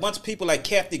they had a bunch of people like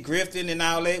Kathy Griffin and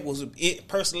all that was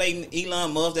impersonating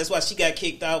Elon Musk. That's why she got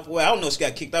kicked out. Well, I don't know if she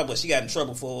got kicked out, but she got in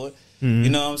trouble for it. You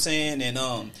know what I'm saying?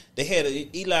 And they had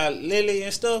Eli Lilly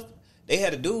and stuff. They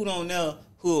had a dude on there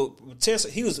who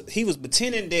he was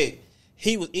pretending that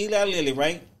he was Eli Lilly,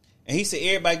 right? And he said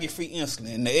everybody get free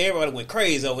insulin. And everybody went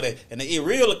crazy over that. And the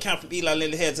real account from Eli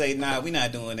Lilly had to say, nah, we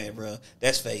not doing that, bro.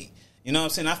 That's fake. You know what I'm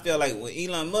saying? I feel like what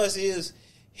Elon Musk is,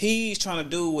 he's trying to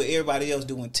do what everybody else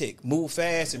do in tech. Move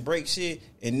fast and break shit.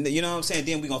 And you know what I'm saying?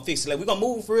 Then we going to fix it. Like, we going to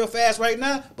move real fast right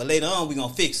now, but later on we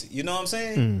going to fix it. You know what I'm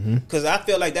saying? Because I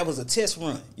feel like that was a test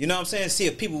run. You know what I'm saying? See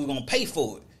if people were going to pay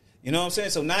for it. You know what I'm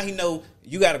saying? So now he know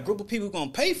you got a group of people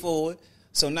going to pay for it.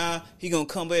 So now he going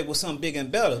to come back with something bigger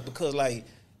and better. Because, like,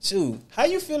 shoot, how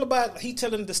you feel about he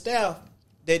telling the staff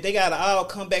that they got to all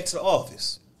come back to the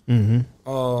office?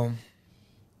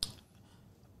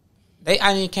 They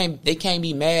can't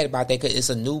be mad about that because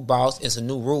it's a new boss, it's a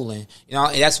new ruling, you know.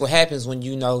 And that's what happens when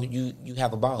you know you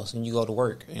have a boss and you go to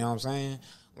work. You know what I'm saying?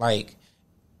 Like,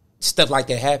 stuff like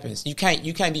that happens. You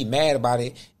can't be mad about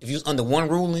it if you was under one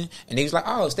ruling and they was like,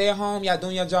 oh, stay at home, y'all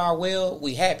doing your job well,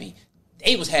 we happy.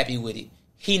 They was happy with it.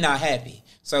 He not happy,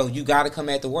 so you got to come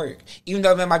at the work. Even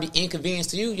though that might be inconvenience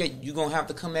to you, you're gonna have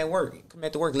to come at work. Come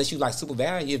at the work unless you like super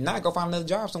value. If not, go find another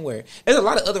job somewhere. There's a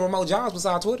lot of other remote jobs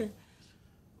besides Twitter.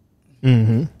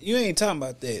 You ain't talking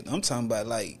about that. I'm talking about,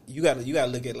 like, you gotta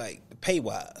look at, like, the pay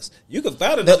wise. You could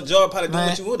find another job probably doing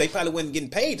what you would. They probably wasn't getting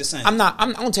paid the same. I'm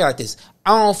gonna tell you like this.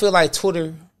 I don't feel like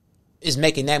Twitter is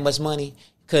making that much money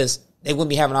because they wouldn't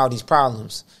be having all these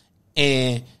problems.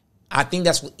 And I think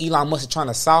that's what Elon Musk is trying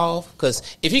to solve. Because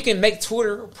if he can make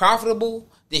Twitter profitable,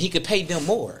 then he could pay them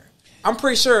more. I'm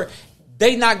pretty sure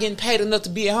they not getting paid enough to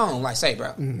be at home. Like, say,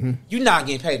 bro, you're not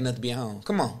getting paid enough to be at home.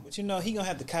 Come on. But you know he gonna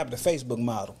have to copy the Facebook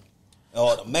model.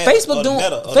 Or the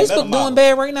Facebook doing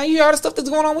bad right now. You hear all the stuff that's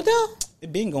going on with them?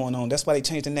 It been going on. That's why they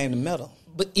changed the name to Meta.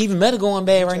 But even Meta going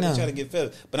bad right now. Try to get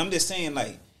better. But I'm just saying,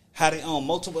 like, how they own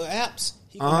multiple apps.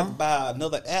 He gonna have to buy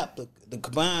another app to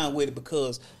combine with it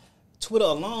because Twitter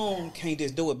alone can't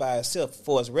just do it by itself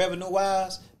for its revenue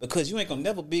wise. Because you ain't gonna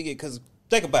never big it. Because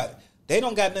think about it, they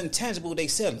don't got nothing tangible they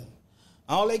selling.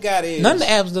 All they got is none of the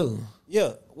apps do.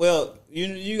 Yeah. Well,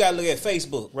 you gotta look at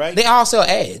Facebook, right? They all sell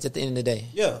ads at the end of the day.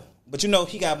 Yeah. But you know,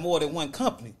 he got more than one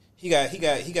company. He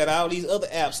got all these other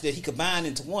apps that he combined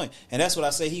into one. And that's what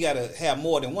I say, he got to have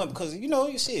more than one because, you know,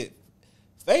 shit,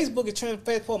 Facebook is trying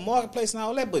to for a marketplace and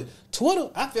all that. But Twitter,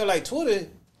 I feel like Twitter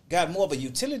got more of a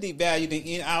utility value than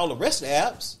in all the rest of the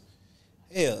apps.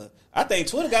 Yeah. I think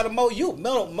Twitter got a more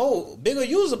bigger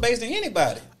user base than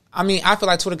anybody. I mean, I feel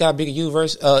like Twitter got a bigger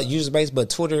user base, but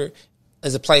Twitter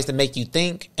is a place to make you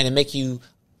think and to make you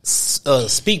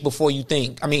speak before you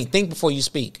think. I mean, think before you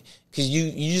speak. Cause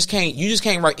you just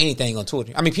can't write anything on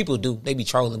Twitter. I mean, people do, they be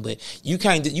trolling, but you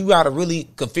gotta really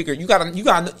configure, you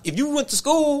gotta, if you went to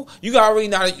school, you gotta really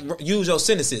know how to use your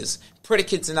sentences,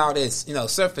 predicates and all this, you know,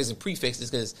 suffix and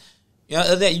prefixes, cause, you know,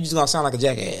 other than that, you just gonna sound like a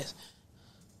jackass.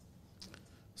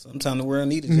 Sometimes the world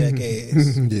need a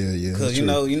jackass. Yeah. Cause you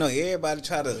know, everybody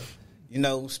try to, you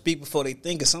know, speak before they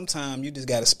think, and sometimes you just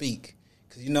gotta speak.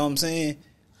 Cause you know what I'm saying?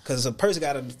 Cause a person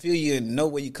gotta feel you and know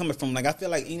where you're coming from. Like, I feel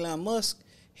like Elon Musk,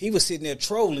 he was sitting there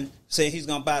trolling, saying he's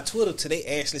gonna buy Twitter till they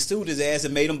actually sued his ass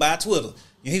and made him buy Twitter.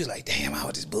 And he was like, "Damn, all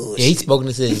this bullshit." Yeah, he spoken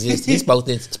into existence. He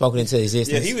spoken into existence.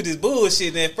 Yeah, he was just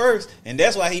bullshitting at first, and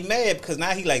that's why he mad because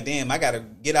now he like, "Damn, I gotta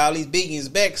get all these billions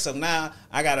back." So now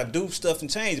I gotta do stuff and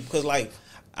change it because, like,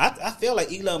 I feel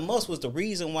like Elon Musk was the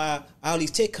reason why all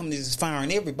these tech companies is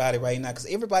firing everybody right now because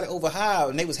everybody overhired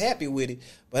and they was happy with it.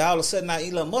 But all of a sudden now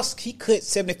Elon Musk, he cut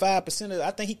 75% of, I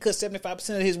think he cut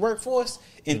 75% of his workforce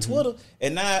in Twitter,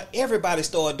 and now everybody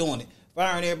started doing it,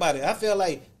 firing everybody. I feel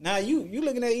like now you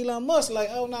looking at Elon Musk like,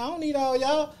 oh no, I don't need all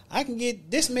y'all. I can get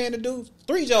this man to do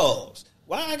 3 jobs.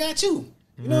 Why I got you?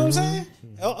 You know what I'm saying?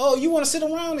 Oh, you want to sit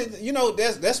around and, you know,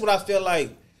 that's what I feel like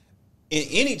in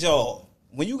any job.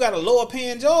 When you got a lower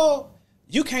paying job,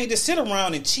 you can't just sit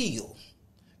around and chill.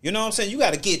 You know what I'm saying? You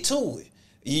got to get to it.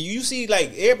 You see,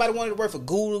 like, everybody wanted to work for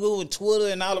Google and Twitter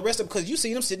and all the rest of it because you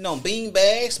see them sitting on bean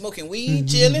bags, smoking weed,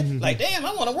 chilling. Like, damn,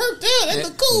 I want to work there. That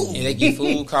look cool. And they get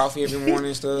food, coffee every morning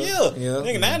and stuff. Yeah.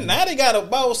 Nigga, now they got a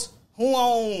boss who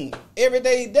on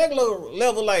everyday regular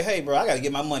level like, hey, bro, I got to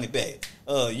get my money back.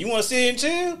 You want to sit here and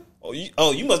chill?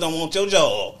 You must don't want your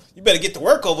job. You better get to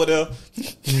work over there.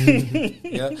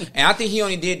 Yeah, and I think he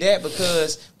only did that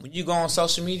because when you go on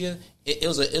social media, it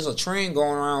was a trend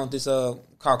going around with this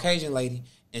Caucasian lady,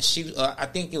 and she I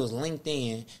think it was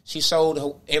LinkedIn. She showed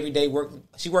her everyday work.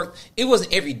 She worked. It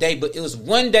wasn't every day, but it was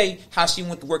one day how she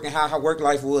went to work and how her work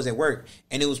life was at work,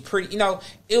 and it was pretty. You know,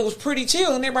 it was pretty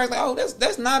chill, and everybody's like, "Oh,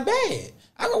 that's not bad."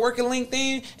 I go work at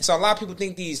LinkedIn, and so a lot of people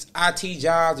think these IT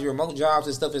jobs, the remote jobs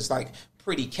and stuff is like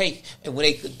pretty cake, and when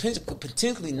they could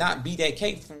potentially not be that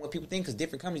cake from what people think, because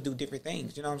different companies do different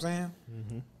things. You know what I'm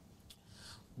saying?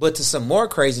 But to some more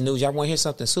crazy news, y'all want to hear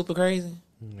something super crazy?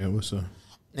 Yeah, what's up?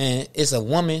 And it's a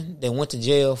woman that went to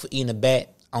jail for eating a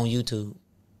bat on YouTube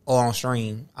or on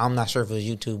stream. I'm not sure if it was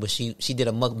YouTube, but she did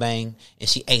a mukbang and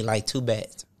she ate like 2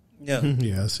 bats. Yeah,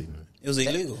 Yeah, I seen that. it was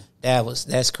illegal.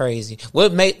 That's crazy.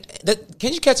 What made that?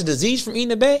 Can you catch a disease from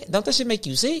eating a bat? Don't that shit make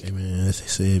you sick? Hey man, as they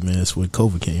said, man, that's where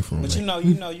COVID came from. But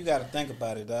man. you got to think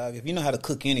about it, dog. If you know how to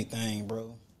cook anything,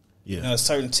 bro, Yeah,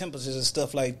 certain temperatures and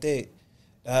stuff like that,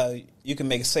 you can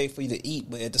make it safe for you to eat.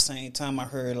 But at the same time, I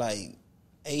heard like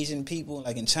Asian people,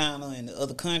 like in China and the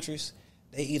other countries,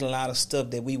 they eat a lot of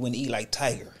stuff that we wouldn't eat, like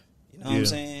tiger. You know what I'm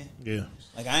saying? Yeah.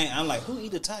 Like I'm like, who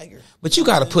eat a tiger? But you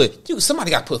gotta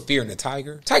somebody got to put fear in the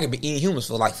tiger. Tiger been eating humans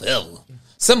for like forever.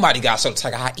 Somebody got to show the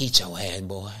tiger, I eat your ass,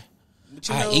 boy. But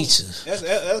I eat you.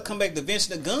 That'll come back to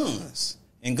invention of guns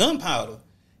and gunpowder.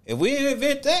 If we didn't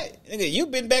invent that, nigga, you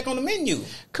been back on the menu.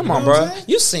 Come on, bro.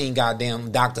 You seen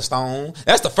goddamn Dr. Stone.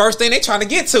 That's the first thing they trying to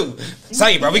get to.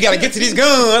 Say, bro, we got to get to these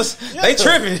guns. Yeah. They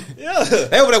tripping. Yeah.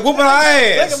 They over there whooping our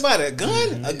ass. Think about it.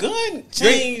 A gun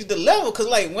changed the level. Because,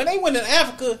 like, when they went to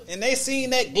Africa and they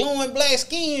seen that glowing black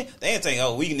skin, they ain't think,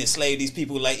 oh, we can enslave these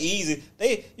people, like, easy.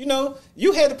 They,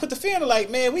 you had to put the fear in,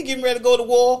 like, man, we getting ready to go to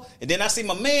war. And then I see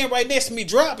my man right next to me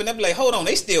drop. And I be like, hold on,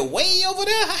 they still way over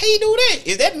there? How he do that?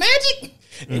 Is that magic?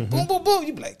 And boom, boom, boom.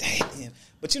 You be like, damn.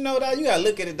 But dog, you gotta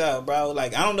look at it, dog, bro.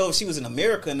 Like, I don't know if she was in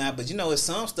America or not, but it's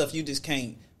some stuff you just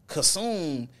can't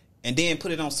consume and then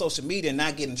put it on social media and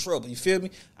not get in trouble. You feel me?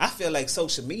 I feel like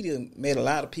social media made a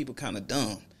lot of people kind of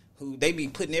dumb. Who they be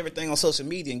putting everything on social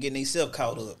media and getting themselves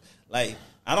caught up. Like,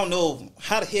 I don't know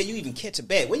how the hell you even catch a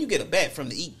bat. Where you get a bat from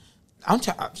to eat?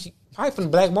 She probably from the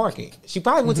black market. She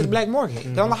probably went to the black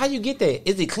market. Don't know how you get that.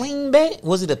 Is it clean bat?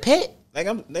 Was it a pet? Like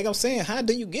I'm saying, how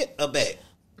do you get a bat?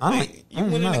 You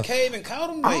went know. in the cave and caught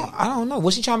him? I don't know.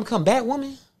 Was she trying to become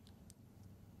Batwoman?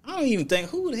 I don't even think,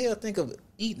 who the hell think of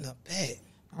eating a bat?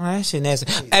 Oh, that shit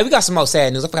nasty. Hey, we got some more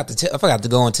sad news. I forgot to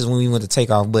go into when we went to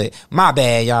Takeoff, but my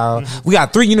bad, y'all. We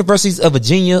got 3 Universities of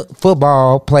Virginia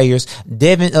football players: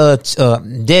 Devin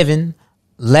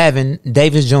Lavin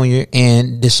Davis Jr.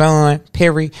 and Deshaun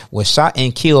Perry was shot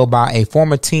and killed by a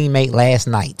former teammate last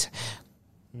night.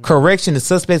 Correction: the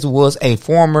suspect was a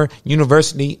former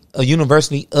University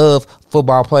of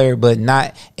football player, but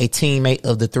not a teammate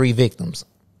of the 3 victims.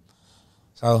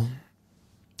 So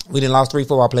we done lost 3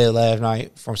 football players last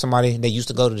night from somebody that used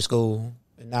to go to the school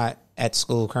and not at the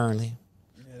school currently.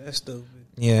 Yeah, that's stupid.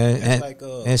 Yeah,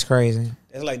 that's crazy.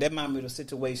 It's like that might be the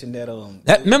situation that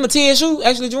remember TSU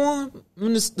actually joined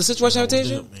when the situation at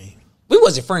TSU. We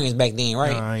wasn't friends back then,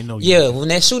 right? Nah, I know. Yeah, when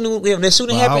that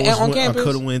shooting happened on campus. I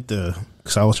could have went there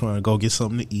because I was trying to go get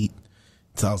something to eat.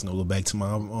 So I was gonna go back to my.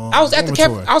 I was at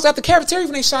the cafeteria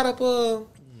when they shot up.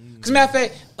 Cause matter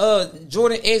of fact,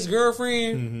 Jordan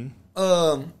ex-girlfriend.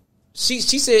 She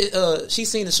said she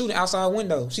seen the shooting outside her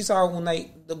window. She saw when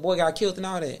the boy got killed and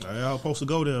all that. I was supposed to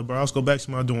go there, bro. I was go back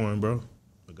to my dorm, bro.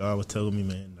 But God was telling me,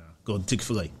 man, nah, go to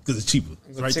Chick-fil-A because it's cheaper.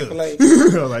 It's right Chick-fil-A.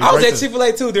 there. I was at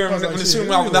Chick-fil-A too during when the shooting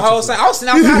went off. The whole time I was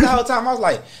sitting outside the whole time. I was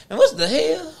like, man, what's the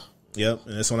hell? Yep,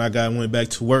 and that's when I went back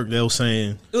to work. They were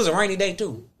saying it was a rainy day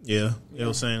too. Yeah, they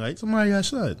were saying like somebody got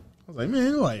shot. I was like,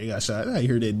 man, nobody got shot. I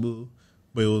heard that bull,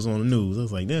 but it was on the news. I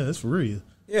was like, yeah, that's for real.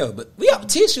 Yeah, but we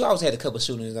TSU always had a couple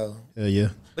shootings though. Yeah.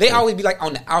 But they always be like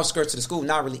on the outskirts of the school,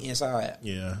 not really inside.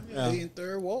 Yeah. In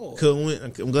third wall.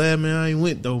 I'm glad, man, I ain't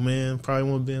went though, man. Probably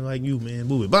wouldn't have been like you, man.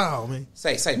 Move it. Bow, man.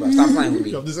 Say, bro, stop playing with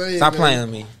me. I'm just saying, stop playing with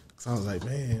me. So I was like,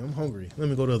 man, I'm hungry. Let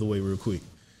me go the other way real quick.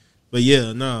 But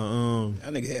yeah, y'all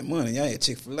nigga had money. Y'all had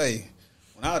Chick-fil-A.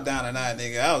 When I was down tonight,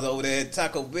 nigga, I was over there at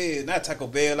Taco Bell. Not Taco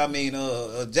Bell, I mean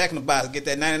Jack in the Box. Get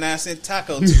that 99-cent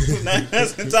taco.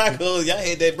 99-cent tacos. Y'all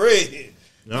had that bread.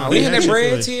 No, we had that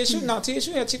bread. TSU. No,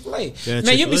 TSU had Chick-fil-A. Yeah,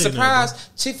 man, you'd be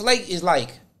surprised. Chick-fil-A is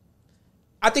like,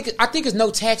 I think it's no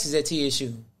taxes at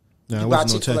TSU. No, it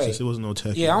wasn't no taxes. It wasn't no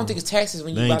taxes. Yeah, I don't think it's taxes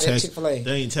when you buy that Chick-fil-A.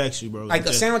 They ain't tax you, bro. Like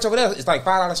a sandwich over there, it's like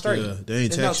 $5 straight. Yeah, they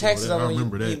ain't There's tax no taxes you. I on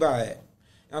when you buy it.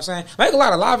 You know what I'm saying? Like a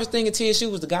lot of largest thing at TSU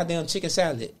was the goddamn chicken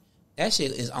salad. That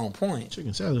shit is on point.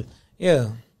 Chicken salad?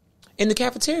 Yeah. In the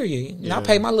cafeteria. You know, I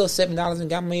paid my little $7 and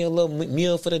got me a little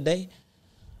meal for the day.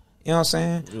 You know what I'm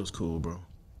saying? It was cool, bro.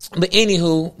 But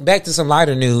anywho, back to some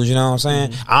lighter news, you know what I'm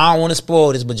saying? Mm-hmm. I don't want to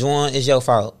spoil this, but Juwan, it's your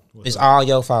fault. It's all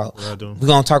your fault. We're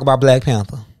going to talk about Black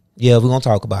Panther. Yeah, we're going to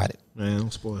talk about it. Man,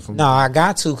 don't spoil it for me. No, I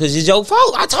got to because it's your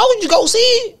fault. I told you to go see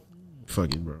it.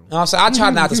 Fuck it, bro. You know what I'm saying? I try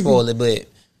not to spoil it, but...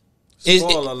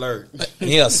 Spoiler alert.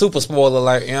 Yeah, super spoiler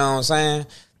alert. You know what I'm saying?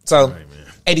 So, right,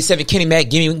 87 Kenny Mac,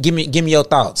 give me your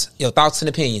thoughts. Your thoughts and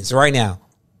opinions right now.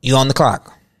 You on the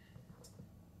clock.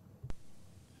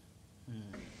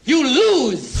 You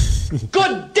lose.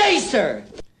 Good day, sir.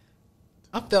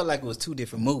 I felt like it was 2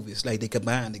 different movies, like they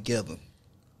combined together.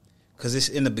 because it's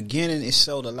in the beginning. It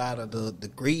showed a lot of the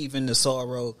grieving, the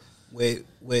sorrow, with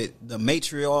the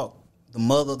matriarch, the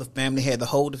mother of the family, had to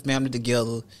hold the family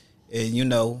together,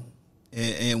 and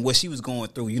and what she was going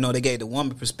through. They gave the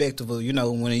woman perspective of when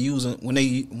they lose, when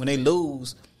they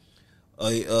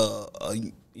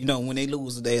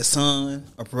lose their son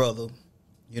or brother,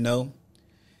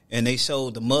 and they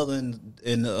showed the mother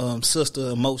and the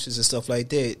sister emotions and stuff like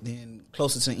that. Then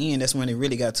closer to the end, that's when they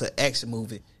really got to action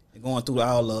movie and going through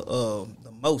all the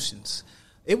emotions.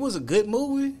 It was a good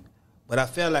movie, but I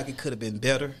felt like it could have been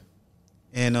better.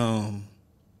 And I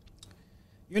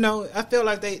feel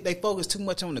like they focused too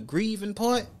much on the grieving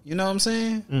part. You know what I'm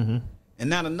saying? Mm-hmm. And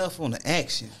not enough on the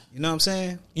action. You know what I'm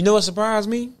saying? You know what surprised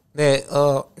me?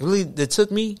 That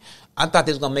took me. I thought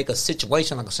they was gonna make a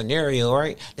situation like a scenario,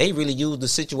 right? They really used the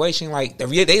situation like they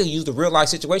used the real life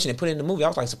situation and put it in the movie. I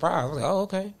was like surprised. I was like, oh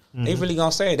okay. Mm-hmm. They really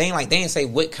gonna say it. They didn't say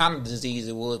what kind of disease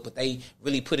it was, but they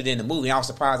really put it in the movie. I was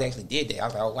surprised they actually did that. I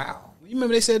was like, oh wow. You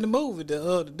remember they said in the movie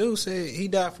the dude said he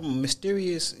died from a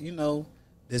mysterious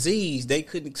disease they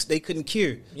couldn't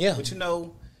cure. Yeah, but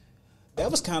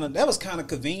that was kind of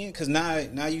convenient because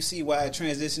now you see why it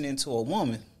transitioned into a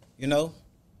woman.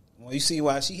 Well, you see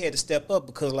why she had to step up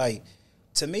because, like,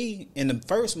 to me, in the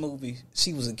first movie,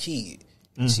 she was a kid.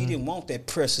 Mm-hmm. She didn't want that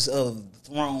precious of the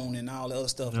throne and all the other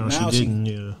stuff. No, now she didn't,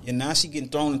 yeah. And now she getting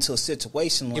thrown into a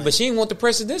situation like. Yeah, but she didn't want the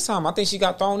precious this time. I think she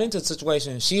got thrown into a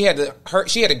situation. She had to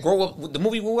grow up. With the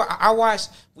movie I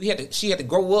watched, she had to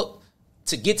grow up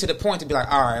to get to the point to be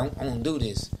like, all right, I'm gonna do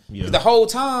this. Yeah. The whole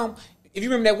time, if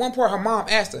you remember that one part, her mom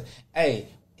asked her, "Hey,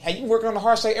 have you working on the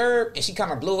heart shaped herb?" And she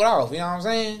kind of blew it off. You know what I'm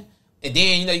saying? And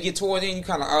then you get towards the end, you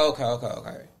kind of okay.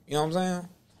 You know what I'm saying?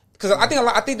 Because I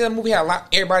think that movie had a lot.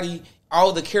 Everybody,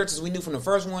 all the characters we knew from the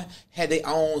first one had their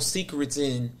own secrets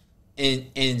and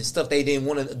stuff they didn't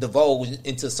want to divulge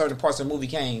into certain parts of the movie.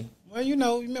 Came. Well, you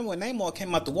remember when Namor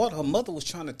came out the water, her mother was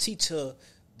trying to teach her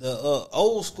the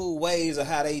old school ways of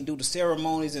how they do the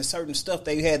ceremonies and certain stuff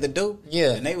they had to do.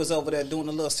 Yeah, and they was over there doing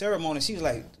a little ceremony. She was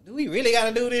like, "Do we really got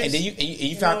to do this?" And then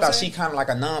you found out she kind of like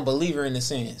a non-believer in a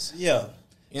sense. Yeah.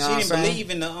 She didn't believe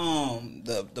in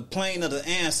the plane of the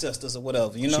ancestors or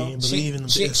whatever, She didn't believe in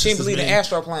she didn't believe in the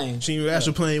astral plane. She didn't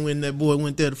astral plane when that boy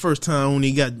went there the first time when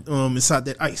he got inside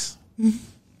that ice.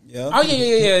 Yeah. Oh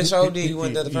yeah. So did he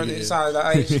went there the first inside the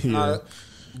ice. Yeah.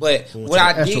 But what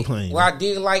I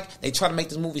did like, they try to make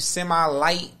this movie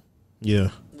semi-light.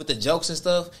 Yeah. With the jokes and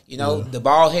stuff, the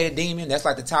bald-headed demon, that's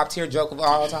like the top tier joke of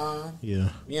all time. Yeah.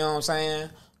 You know what I'm saying?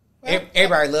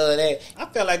 Everybody love that. I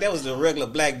felt like that was the regular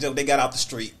black joke they got off the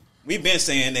street. We've been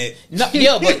saying that. No,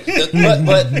 yeah, but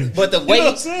the way,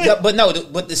 you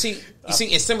see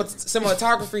in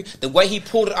cinematography, the way he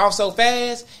pulled it off so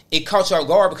fast, it caught you off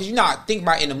guard because I think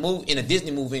about in a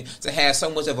Disney movie to have so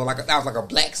much of a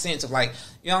black sense of like,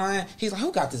 you know what I mean? He's like,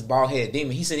 who got this bald head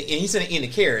demon? He's in the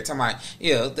carrot. Talking about,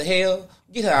 yeah, what the hell.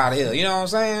 Get her out of here, you know what I'm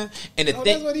saying? And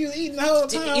that's what he was eating the whole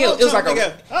time. Yeah, it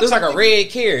was like a red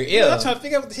carrot. Yeah, I was trying to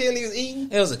figure out what the hell he was eating.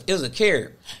 It was a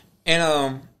carrot,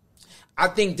 and I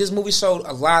think this movie showed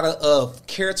a lot of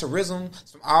characterism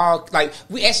from all. Like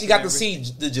we actually got to see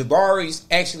the Jabaris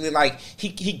actually like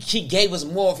he gave us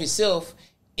more of himself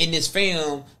in this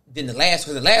film than the last.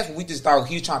 Because the last one we just thought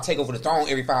he was trying to take over the throne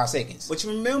every 5 seconds. But you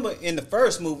remember in the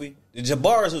first movie, the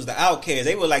Jabaris was the outcasts.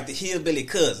 They were like the hillbilly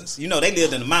cousins. They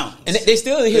lived in the mountains. And they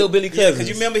still the hillbilly cousins. Yeah, because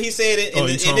you remember he said it in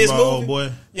this movie. Old boy.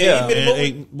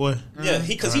 Yeah, boy. Yeah,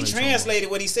 because he translated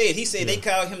what he said. He said they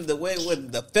called him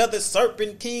the feathered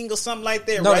serpent king or something like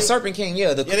that. No, right? the serpent king.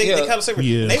 Yeah, they called him serpent.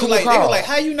 Yeah. They were like,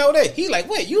 how you know that? He like,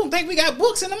 wait, you don't think we got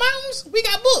books in the mountains? We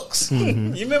got books.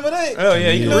 Mm-hmm. You remember that? Oh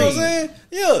yeah, you know what I'm saying?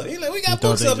 Yeah, he like, we got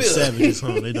books up here. Savages,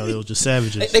 huh? They thought they were just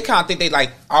savages. They kind of think they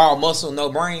like all muscle,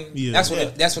 no brain. Yeah, that's what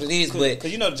it is. But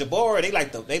because Jabara,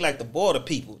 they like the border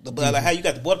people. Like how you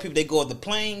got the border people, they go at the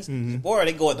plains. Jabara,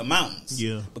 they go at the mountains.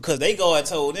 Yeah, because God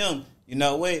told them, you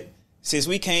know what? Since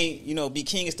we can't, be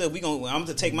king and stuff, I'm going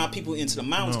to take my people into the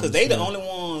mountains because they the only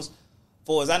ones,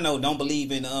 far as I know, don't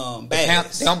believe in bad.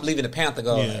 They don't believe in the panther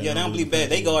god. Yeah, they don't believe bad.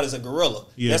 They god is a gorilla.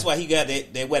 Yeah. That's why he got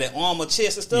that armor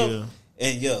chest and stuff. Yeah.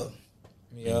 And yeah.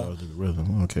 The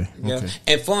rhythm. Okay. Yeah. Okay.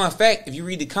 And fun fact, if you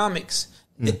read the comics,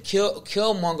 the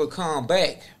Killmonger come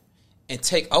back and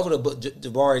take over the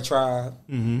Jabari tribe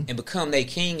and become their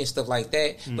king and stuff like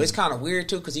that. But it's kind of weird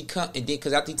too because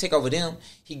because after he take over them,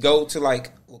 he go to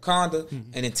like Wakanda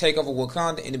and then take over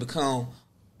Wakanda and then become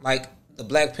like the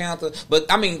Black Panther.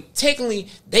 But I mean, technically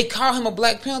they call him a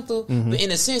Black Panther, but in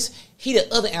a sense, he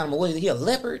the other animal. What is he? A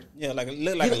leopard? Yeah, look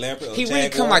like a leopard. He really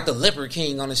come like the leopard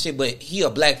king on the shit, but he a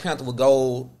Black Panther with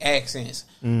gold accents.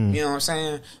 You know what I'm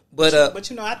saying? But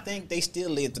I think they still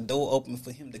left the door open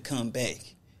for him to come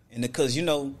back. and because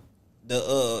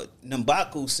the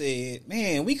Nambaku said,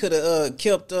 "Man, we could have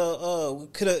kept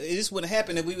this wouldn't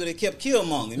happen if we would have kept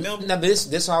Killmonger." Remember? Now, this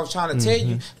what I was trying to tell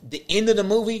you. The end of the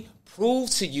movie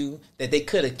proved to you that they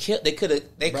could have killed. They could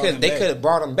have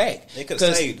brought him back. They could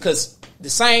have saved him. Because the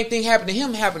same thing happened to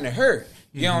him happened to her.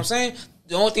 You know what I'm saying?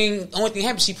 The only thing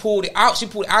happened, she pulled it out. She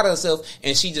pulled it out of herself,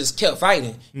 and she just kept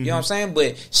fighting. You know what I'm saying?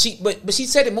 But she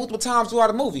said it multiple times throughout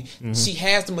the movie. She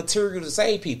has the material to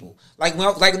save people. Like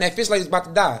when that fish lady's about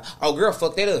to die. Oh, girl,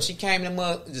 fuck that up. She came in the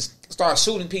mud, just started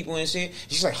shooting people and shit.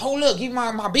 She's like, "Hold up, give me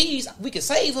my bees. We can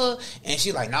save her." And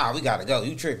she's like, "Nah, we gotta go.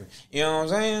 You tripping?" You know what I'm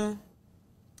saying?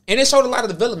 And it showed a lot of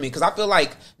development because I feel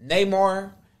like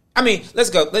Namor. I mean, let's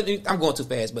go. I'm going too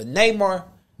fast, but Namor.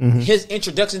 His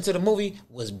introduction to the movie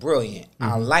was brilliant.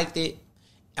 I liked it.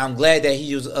 I'm glad that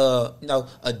he was,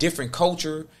 a different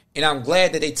culture, and I'm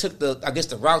glad that they took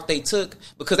the route they took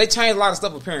because they changed a lot of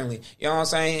stuff. Apparently, you know what I'm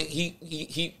saying?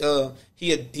 He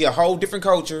a whole different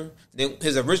culture than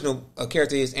his original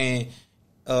character is, and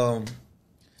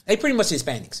they pretty much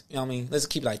Hispanics. You know what I mean? Let's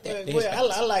keep it like that.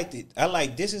 Well, I liked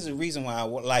it. This is the reason why I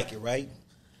like it. Right?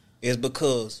 Is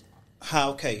because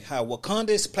how Wakanda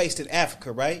is placed in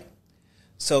Africa, right?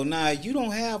 So now you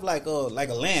don't have like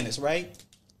Atlantis, right?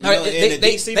 They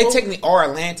technically are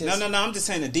Atlantis. No. I'm just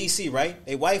saying the DC, right?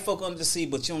 They white folk under the sea,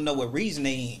 but you don't know what region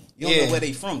they in. You don't know where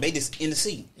they from. They just in the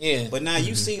sea. Yeah. But now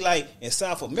you see like in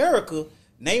South America,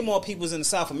 Namor people's in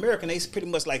South America, and they pretty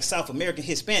much like South American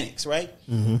Hispanics, right?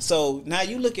 So now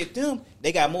you look at them,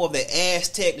 they got more of the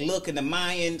Aztec look and the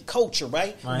Mayan culture,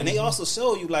 right? And they also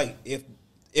show you like if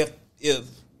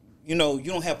you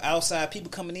don't have outside people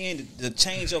coming in to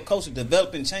change your culture,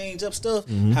 develop and change up stuff,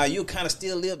 how you kind of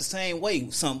still live the same way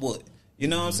somewhat. You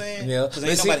know what I'm saying? Yeah. Because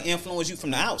ain't nobody influence you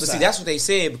from the outside. But see, that's what they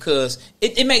said because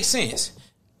it makes sense.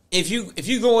 If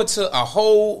you go into a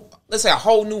whole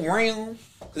new realm,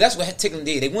 because that's what Tickling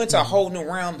did. They went to a whole new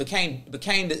realm, became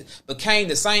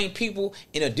the same people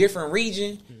in a different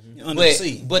region.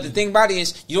 But the thing about it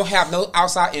is you don't have no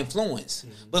outside influence.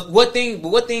 But one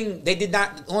thing they did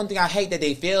not. The only thing I hate that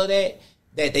they failed at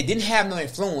that they didn't have no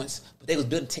influence, but they was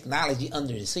building technology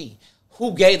under the sea.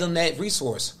 Who gave them that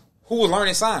resource? Who was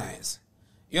learning science?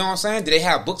 You know what I'm saying? Did they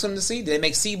have books under the sea? Did they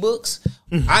make sea books?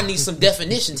 I need some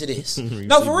definition to this.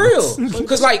 No, for real.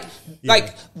 Because like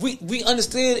we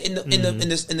understood in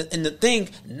the thing,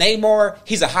 Namor,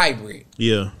 he's a hybrid.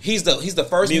 Yeah. He's the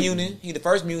first mutant. He's the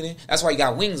first mutant. That's why he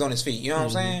got wings on his feet. You know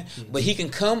what I'm saying? But he can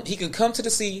come to the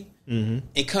sea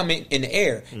and come in the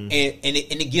air, and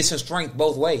it gives him strength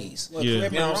both ways. Well, you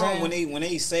know what I'm saying? When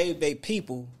they saved their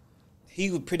people, he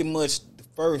was pretty much the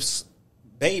first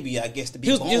baby, I guess, to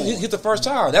be born. He's the first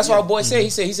child. That's what our boy said. He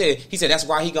said that's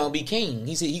why he gonna be king.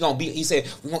 He said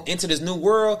we're gonna enter this new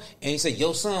world, and he said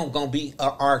your son gonna be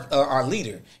our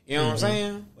leader. You know what I'm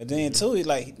saying? But then too, he's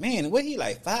like, man, what he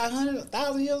like 500,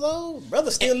 1,000 years old? Brother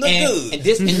still look good. And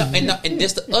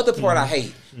this the other part I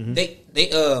hate. They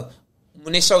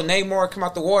when they show Namor come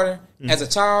out the water as a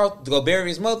child to go bury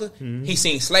his mother, he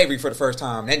seen slavery for the first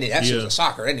time. That shit was a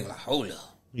shocker. That nigga like, hold up.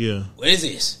 Yeah. What is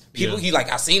this? People, he like,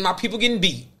 I seen my people getting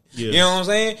beat. Yeah. You know what I'm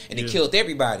saying? And they killed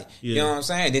everybody. Yeah. You know what I'm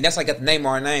saying? And then that's like got the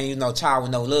Namor name, child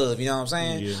with no love. You know what I'm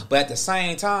saying? Yeah. But at the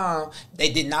same time,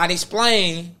 they did not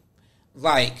explain,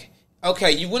 like,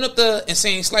 okay, you went up there and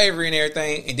seen slavery and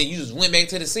everything, and then you just went back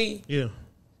to the sea. Yeah.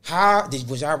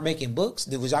 Was y'all making books?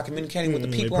 Was y'all communicating with the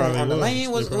people on the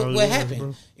land? What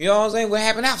happened? You know what I'm saying? What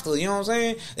happened after? You know what I'm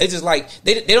saying? They just like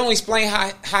they don't explain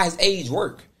how his age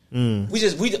work.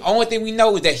 The only thing we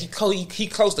know is that he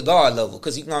close to God level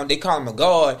because they call him a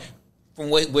god from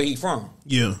where he from.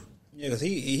 Yeah, because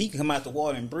he can come out the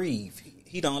water and breathe.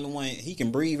 He the only one he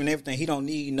can breathe and everything. He don't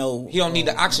need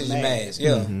the oxygen mask.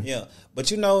 Yeah, yeah. But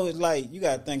it's like you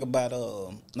got to think about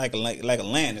like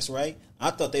Atlantis, right? I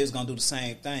thought they was gonna do the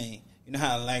same thing. You know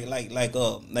how like in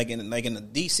the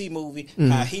DC movie,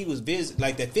 how he was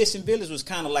like that fishing village was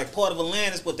kind of like part of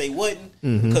Atlantis, but they wasn't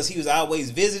because he was always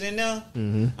visiting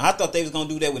them. I thought they was gonna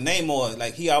do that with Namor,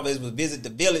 like he always would visit the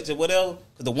village or whatever.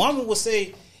 Because the woman would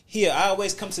say he'll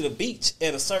always come to the beach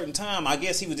at a certain time. I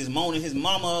guess he was just moaning his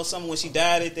mama or something when she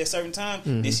died at that certain time.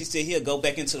 Then she said he'll go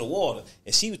back into the water,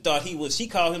 and she thought she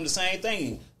called him the same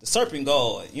thing. The serpent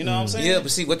god, you know what I'm saying? Yeah, but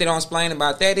see, what they don't explain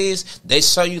about that is they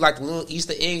show you like the little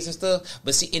Easter eggs and stuff.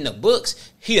 But see, in the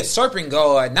books, he a serpent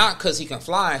god, not because he can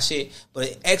fly and shit,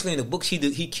 but actually in the books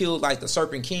he killed like the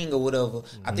serpent king or whatever.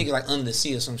 I think it's like under the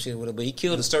sea or some shit or whatever. But he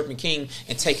killed the serpent king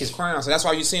and take his crown. So that's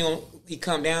why you see him. He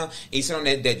come down. And he sit on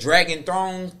that dragon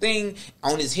throne thing.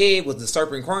 On his head was the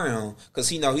serpent crown because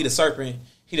he the serpent.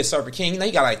 He the serpent king.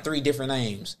 He got like 3 different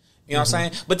names. You know what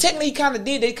I'm saying? But technically, he kind of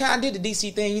did. They kind of did the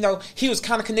DC thing. You know, he was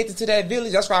kind of connected to that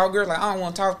village. That's why our girls like, I don't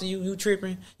want to talk to you. You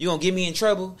tripping? You gonna get me in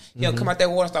trouble? You gonna come out that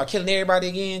water and start killing everybody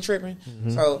again? Tripping?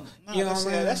 So No, you know what I'm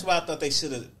saying? that's why I thought they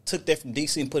should have took that from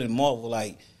DC and put it in Marvel.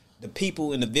 Like the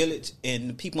people in the village and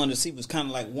the people under the sea was kind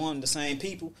of like one and the same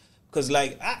people. Because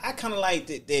like I kind of liked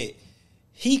it that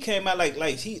he came out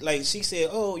like she said,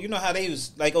 oh, you know how they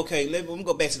was like, okay, let me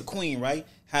go back to the Queen, right?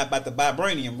 How about the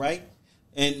vibranium, right?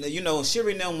 And you know,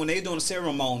 Shuri and them, when they were doing the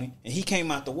ceremony, and he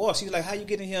came out the wall, she was like, "How you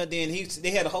get in here?" Then they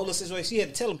had a whole other situation. She had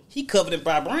to tell him he covered in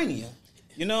vibranium.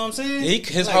 You know what I'm saying?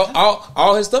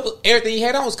 All his stuff, everything he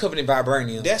had on was covered in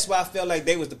vibranium. That's why I felt like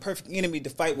they was the perfect enemy to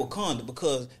fight Wakanda,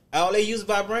 because all they use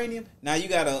vibranium. Now you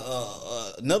got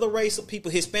another race of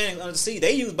people, Hispanic under the sea.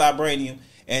 They use vibranium,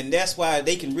 and that's why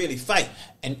they can really fight.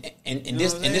 And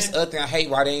this other thing I hate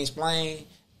why they ain't explain.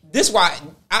 This why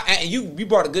you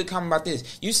brought a good comment about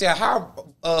this. You said how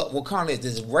Wakanda is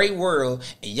this great world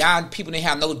and y'all people didn't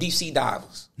have no deep sea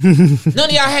divers. None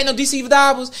of y'all had no deep sea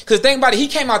divers. Because think about it, he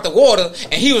came out the water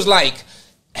and he was like,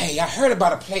 "Hey, I heard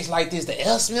about a place like this. The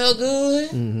air smell good.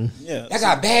 Mm-hmm. Yeah, I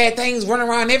got bad things running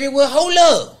around everywhere. Hold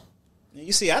up."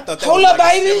 You see, I thought that Hold was up,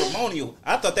 like baby. a ceremonial.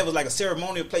 I thought that was like a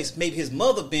ceremonial place maybe his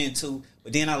mother been to,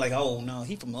 but then I was like, oh no,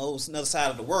 he from the another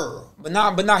side of the world. But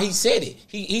nah, he said it.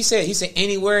 He said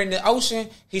anywhere in the ocean.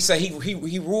 He said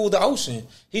he ruled the ocean.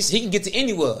 He can get to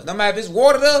anywhere. No matter if it's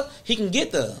water there, he can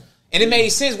get there. And it made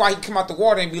sense why he come out the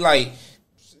water and be like,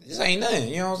 this ain't nothing.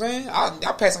 You know what I'm saying?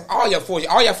 I'll pass on all your forces.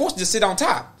 All your forces just sit on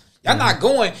top. Y'all not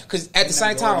going because at the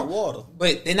same time, water.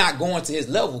 But they're not going to his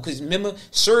level because remember,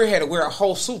 Shuri had to wear a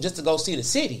whole suit just to go see the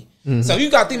city. So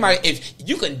you got to think about it. If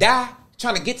you can die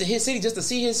trying to get to his city just to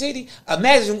see his city,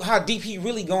 imagine how deep he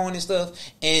really going and stuff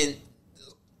and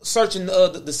searching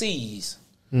the seas.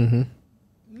 Mm-hmm.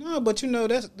 No, but you know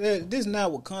this is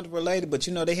not Wakanda related. But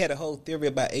you know they had a whole theory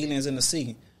about aliens in the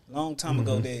sea a long time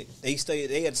ago. That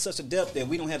they had such a depth that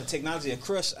we don't have the technology to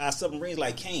crush our submarines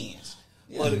like cans.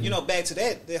 But you know, back to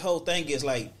that, the whole thing is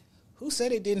like, who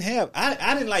said it didn't have?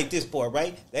 I didn't like this part,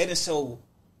 right? They didn't show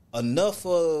enough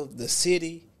of the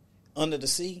city under the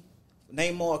sea,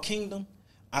 Namor Kingdom.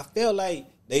 I felt like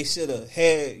they should have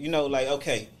had, you know, like,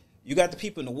 okay, you got the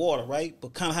people in the water, right?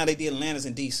 But kind of how they did Atlantis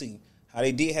and DC. How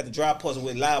they did have the dry puzzle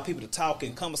where allow people to talk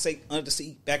and conversate under the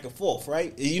sea back and forth,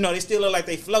 right? You know, they still look like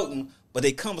they floating, but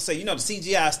they conversate, you know, the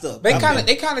CGI stuff. They kind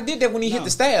of did that when he hit the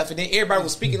staff, and then everybody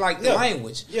was speaking like the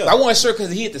language. Yeah. But I wasn't sure because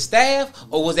he hit the staff,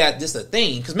 or was that just a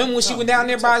thing? Because remember when she went down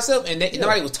there by herself and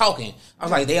nobody was talking? I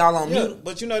was like, they all on mute.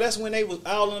 But you know, that's when they was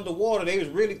all underwater. They was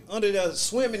really under there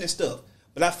swimming and stuff.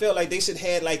 But I felt like they should have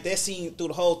had like that scene through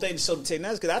the whole thing to show the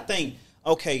technology. Because I think,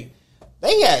 okay,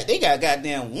 they got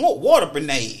goddamn water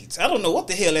grenades. I don't know what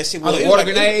the hell that shit was.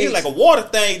 Grenades? It was like a water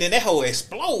thing, then that whole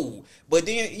explode. But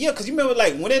then, yeah, because you remember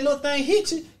like when that little thing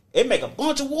hit you, it make a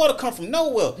bunch of water come from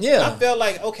nowhere. Yeah. I felt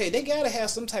like, okay, they got to have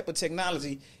some type of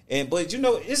technology. But you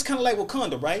know, it's kind of like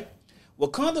Wakanda, right?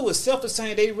 Wakanda was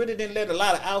self-sustained. They really didn't let a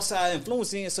lot of outside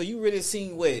influence in. So you really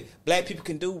seen what black people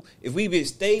can do if we would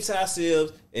stay to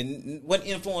ourselves and wasn't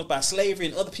influenced by slavery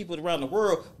and other people around the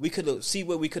world. We could see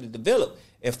what we could have developed.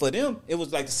 And for them, it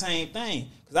was like the same thing.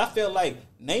 Because I felt like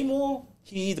Namor,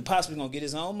 he either possibly gonna get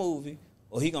his own movie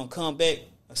or he gonna come back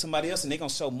like somebody else and they gonna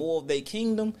show more of their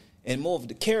kingdom and more of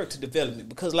the character development.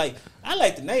 Because like I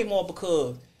like the Namor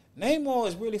because Namor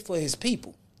is really for his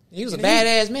people. He was a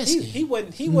badass Mexican. He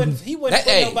wasn't for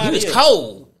nobody else. He was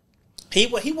cold.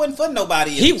 He wasn't for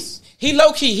nobody else. He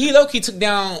low key took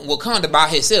down Wakanda by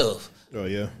himself. Oh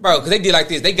yeah, bro. Because they did like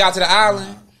this. They got to the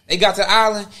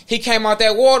island. He came out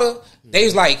that water. They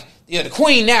was like, yeah, the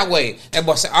queen that way. That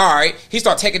boy said, all right. He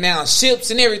started taking down ships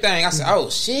and everything. I said, oh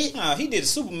shit. Nah, he did a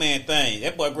Superman thing.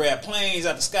 That boy grabbed planes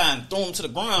out the sky and threw them to the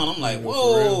ground. I'm like,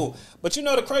 whoa. But you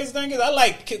know the crazy thing is, I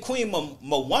like Queen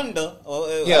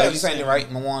Mwanda. Yeah, you saying it right,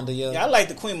 Mwanda. Yeah. Yeah, I like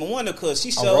the Queen Mwanda because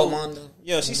she showed.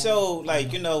 Yeah, she showed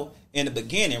like, you know, in the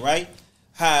beginning, right,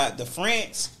 how the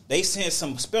France they sent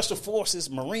some special forces,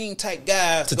 Marine type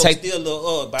guys to take their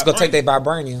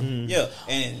vibranium. Yeah,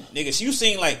 and niggas, you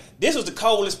seen like this was the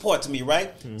coldest part to me,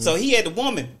 right? Mm-hmm. So he had the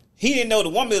woman. He didn't know the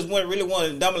woman was really one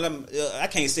of them. I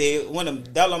can't say it, one of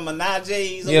them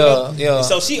Dalamaнаjes. Yeah. And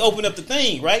so she opened up the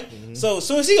thing, right? Mm-hmm. So as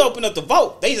soon as she opened up the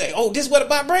vault, they like, "Oh, this what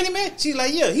about Brady, man?" She's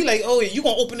like, "Yeah." He like, "Oh, yeah, you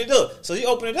gonna open it up?" So he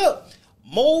opened it up.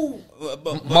 More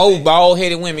bald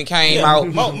headed women came out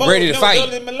ready to fight.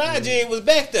 Dalamaнаje was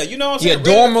back there. You know what I'm saying?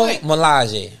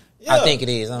 Dalamaнаje. Yeah. I think it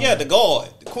is. Yeah, the guard,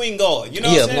 the queen guard. You know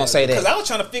what I'm saying? We're gonna say that. Because I was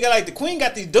trying to figure out, like, the queen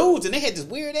got these dudes and they had this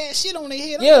weird ass shit on their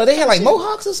head. Yeah, they had like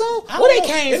mohawks or something. Where they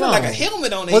came from? Like a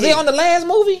helmet on their head. Was they on the last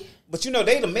movie? But you know,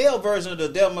 they the male version of the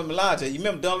Delma Milaje. You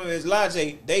remember Delma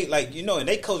Milaje? They like, you know, and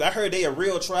they coach. I heard they a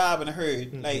real tribe, and I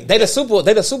heard like they the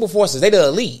super forces. They the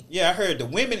elite. Yeah, I heard the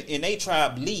women in they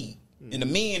tribe lead, and the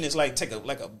men is like take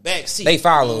a back seat. They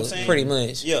follow, you know pretty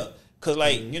much. Yeah, cause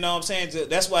like you know what I'm saying.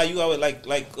 That's why you always like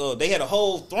they had a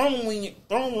whole throne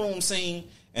room scene,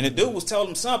 and the dude was telling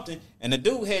them something, and the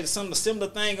dude had some similar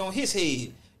thing on his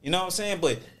head. You know what I'm saying?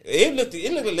 But it looked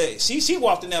like she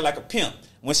walked in there like a pimp.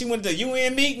 When she went to the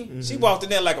UN meeting, she walked in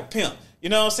there like a pimp. You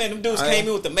know what I'm saying? Them dudes came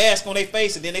in with the mask on their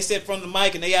face, and then they said from the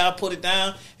mic, and they all put it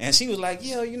down. And she was like,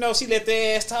 yeah, you know, she let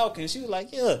their ass talk. And she was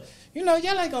like, yeah, you know,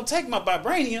 y'all ain't going to take my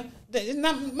vibranium. It's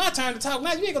not my turn to talk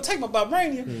now. You ain't going to take my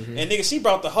vibranium. And nigga, she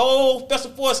brought the whole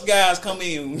Special Force guys come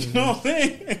in. You know what I'm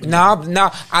saying?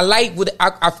 No, I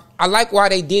like why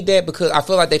they did that, because I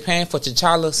feel like they paying for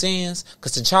T'Challa's sins,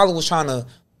 because T'Challa was trying to,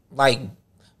 like,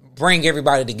 bring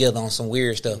everybody together on some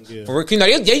weird stuff. Yeah. For you know,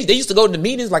 they used to go to the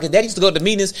meetings, like his dad used to go to the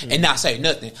meetings and not say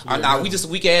nothing. We just a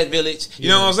weak ass village. You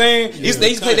know what I'm saying? They used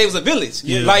to say they was a village.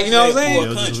 Yeah. Like, you know what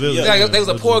I'm saying? Like, they was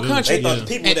a poor country. They thought the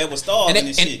people that was starving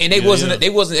and shit. And they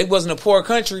wasn't a poor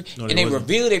country, and they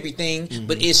revealed everything.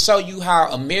 But it show you how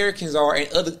Americans are,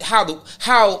 and other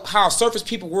how surface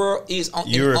people world is on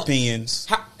Europeans.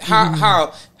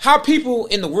 How people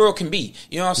in the world can be.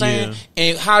 You know what I'm saying?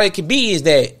 And how it can be is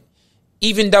that,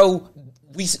 even though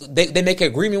they make an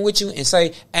agreement with you and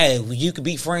say, hey, well, you could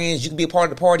be friends, you can be a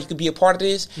part of the party, you could be a part of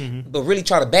this, but really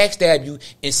try to backstab you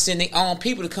and send their own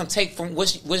people to come take from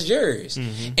what's yours.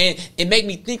 And it make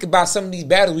me think about some of these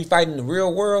battles we fight in the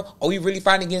real world. Are we really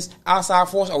fighting against outside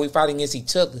force, or are we fighting against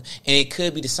each other? And it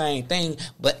could be the same thing,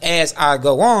 but as I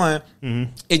go on,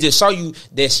 it just show you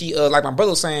that she, like my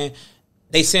brother was saying,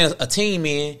 they send a team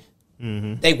in,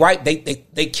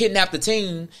 they kidnap the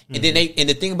team, and then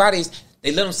the thing about it is,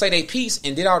 they let them say their piece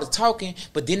and did all the talking,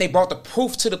 but then they brought the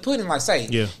proof to the pudding. Like, say,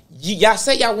 y'all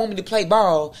say y'all want me to play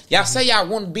ball. Y'all say y'all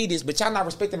want to be this, but y'all not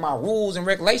respecting my rules and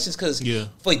regulations, because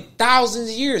for thousands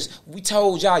of years, we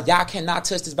told y'all cannot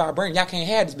touch this vibranium. Y'all can't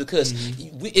have this, because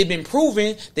it been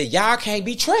proven that y'all can't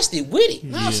be trusted with it.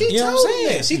 No, she told them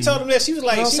that. She told them that. She was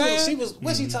like, she was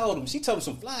what she told them? She told them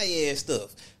some fly ass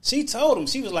stuff. She told them,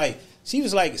 she was like,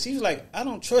 I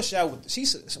don't trust y'all with. She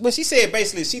said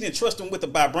basically she didn't trust them with the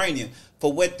vibranium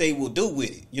for what they will do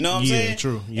with it. You know what I'm saying?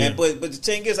 True. Yeah, true. But the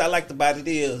thing is, I like about it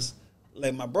is,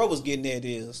 like my bro was getting at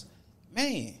is,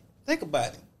 man, think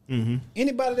about it.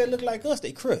 Anybody that look like us,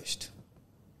 they crushed.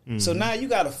 So now you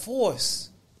got a force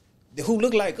who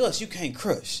look like us, you can't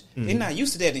crush. They're not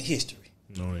used to that in history.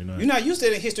 No, they're not. You're not used to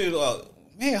that in history.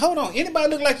 Man, hold on. Anybody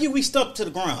look like you, we stump to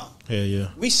the ground. Yeah.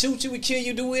 We shoot you, we kill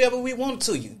you, do whatever we want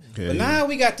to you. But now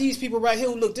we got these people right here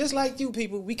who look just like you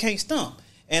people, we can't stump.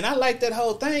 And I like that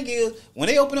whole thing is, when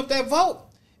they open up that vault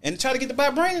and try to get the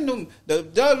vibranium, the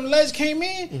legends came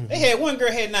in, they had one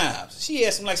girl had knives. She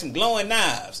had some glowing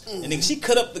knives. And then she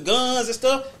cut up the guns and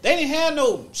stuff. They didn't have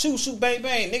no shoot, bang,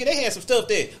 bang. Nigga, they had some stuff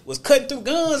that was cutting through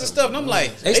guns and stuff. And I'm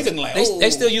like, they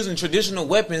still using traditional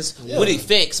weapons with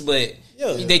effects, but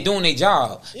they doing their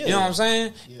job. You know what I'm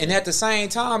saying? And at the same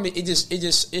time, it just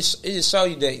show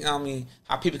you that, you know what I mean,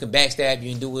 how people can backstab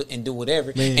you and do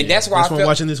whatever. Man, and that's why I felt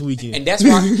watching this weekend. And that's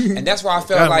why I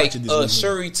felt like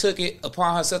Shuri took it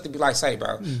upon herself to be like, say,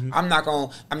 bro, I'm not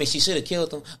gonna. I mean, she should have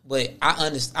killed him, but I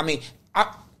understand. I mean,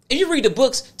 if you read the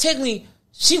books, technically,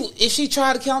 if she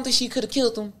tried to kill him, she could have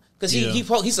killed him. Because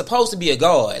he's supposed to be a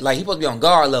god. Like, he's supposed to be on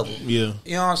guard level. Yeah.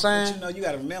 You know what I'm saying? But you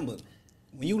got to remember,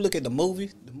 when you look at the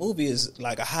movie is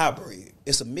like a hybrid.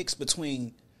 It's a mix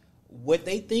between what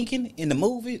they thinking in the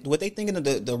movie, what they thinking of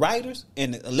the writers,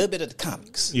 and a little bit of the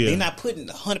comics. Yeah. They're not putting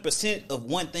 100% of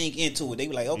one thing into it. They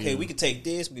be like, okay, we can take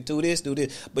this, we can do this, do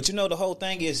this. But you know, the whole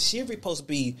thing is Shuri supposed to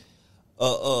be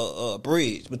a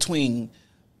bridge between,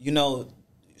 you know,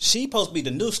 she supposed to be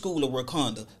the new school of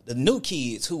Wakanda, the new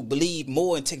kids who believe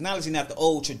more in technology, not the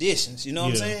old traditions. You know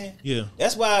what I'm saying? Yeah.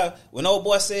 That's why when old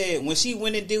boy said, when she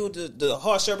went and did the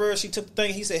hard server, she took the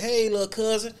thing, he said, hey, little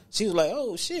cousin. She was like,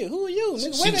 oh, shit, who are you?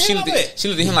 Nigga, where the hell I'm at? She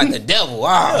looked at him like the devil.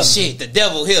 Oh, shit, the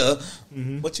devil here.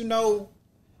 But you know,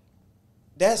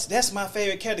 that's my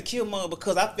favorite character, Killmonger,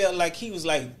 because I felt like he was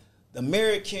like the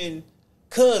American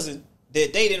cousin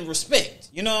that they didn't respect.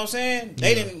 You know what I'm saying?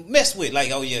 They didn't mess with.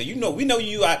 Like, oh, yeah, you know, we know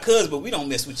you our cousin, but we don't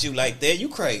mess with you like that. You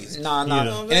crazy. Nah. You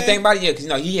know and the thing about it, because, you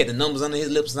know, he had the numbers under his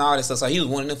lips and all that stuff, so he was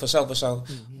one of them for sure.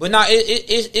 But nah,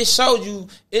 it showed you,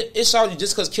 it showed you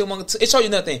just because Killmonger, it showed you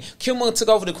nothing. Killmonger took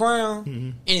over the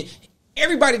crown, and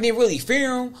everybody didn't really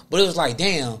fear him, but it was like,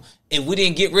 damn, if we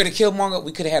didn't get rid of Killmonger,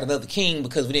 we could have had another king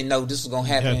because we didn't know this was going to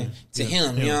happen to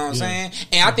him. You know what I'm saying?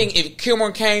 And I think if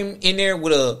Killmonger came in there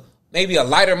with maybe a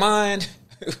lighter mind,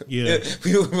 Yeah.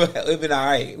 It'd been all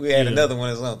right. We had Yeah. another one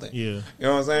or something. Yeah. You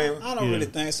know what I'm saying? I don't really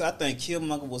think so. I think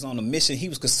Killmonger was on a mission. He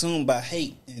was consumed by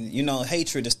hate and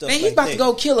hatred and stuff. Man, like he's about that. to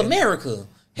go kill America.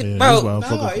 Yeah, Bro,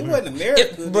 No, it wasn't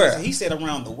America. bruh. He said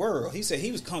around the world. He said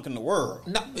he was conquering the world.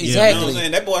 no, You know what exactly. I'm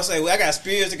saying? That boy say, well, I got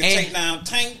spears that can take down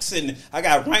tanks, and I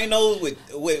got rhinos with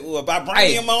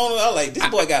vibranium on them. I'm like, this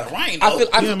boy got a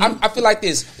rhino. I feel like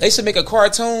this. They should make a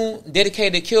cartoon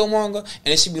dedicated to Killmonger,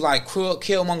 and it should be like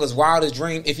Killmonger's wildest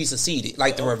dream if he succeeded,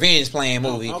 like the Revenge Plan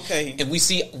movie. Okay. And we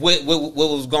see what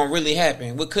was going to really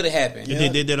happen, what could have happened. They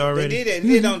did that already. They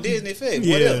did on Disney Film.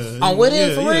 Yeah. What else? On what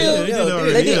if, for real? they did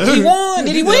already. They did. Yeah. He won.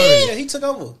 Did he win? Yeah, he took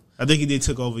over. I think he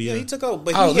took over. Yeah, Yeah, he took over.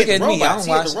 But Oh, he look had at the me. I robots. don't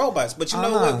He had watch the robots. But you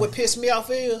know Uh-huh. what pissed me off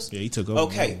is? Yeah, he took over.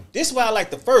 Okay, this is why I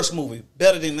like the first movie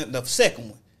better than the second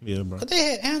one. Yeah, bro. But they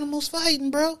had animals fighting,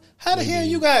 bro. How the hell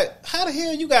you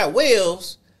got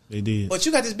whales? They did. But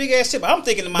you got this big ass ship. I'm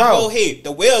thinking in my Bro. whole head,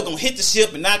 the whale gonna hit the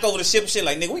ship and knock over the ship and shit.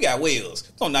 Like, nigga, we got whales.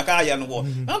 Gonna knock all y'all in the water.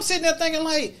 I'm sitting there thinking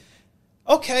like,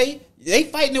 okay, they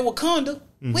fighting in Wakanda.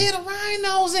 Where the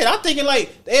rhinos at? I'm thinking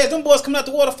like, as them boys coming out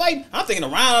the water fighting, I'm thinking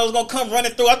the rhinos gonna come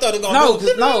running through. I thought they were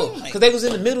gonna Because they was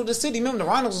in the middle of the city. Remember, the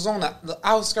rhinos was on the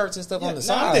outskirts and stuff on the I'm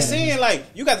side. just saying like,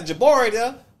 you got the Jabari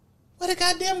there. Where the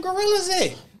goddamn gorillas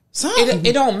at? Something.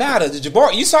 It don't matter. The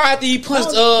Jabbar, you saw after he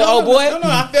punched No, boy. No,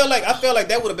 I felt like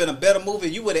that would have been a better movie.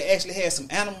 You would have actually had some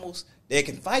animals that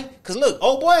can fight. Cause look,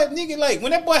 old boy, nigga, like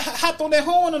when that boy hopped on that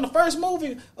horn in the first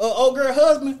movie, old girl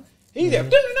husband, he there,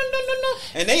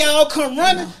 and they all come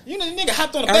running. You know, the nigga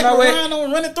hopped on the back of the rhino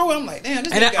and running through. I'm like, damn,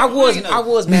 this And nigga I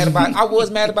was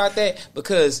mad about that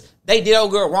because they did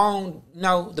old girl wrong.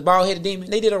 No, the bald headed demon,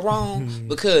 they did her wrong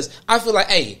because I feel like,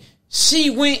 hey, she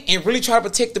went and really tried to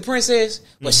protect the princess,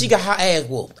 but she got her ass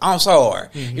whooped. I'm sorry.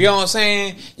 You know what I'm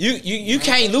saying? You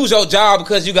can't lose your job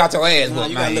because you got your ass whooped.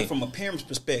 You gotta look from a parent's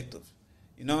perspective.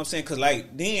 You know what I'm saying? Because,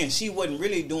 like, then she wasn't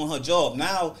really doing her job.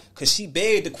 Now, because she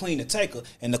begged the queen to take her.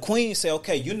 And the queen said,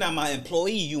 okay, you're not my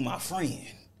employee, you my friend.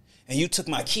 And you took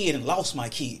my kid and lost my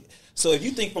kid. So if you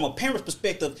think from a parent's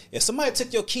perspective, if somebody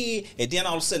took your kid and then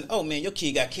all of a sudden, oh, man, your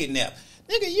kid got kidnapped.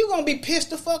 Nigga, you going to be pissed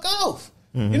the fuck off.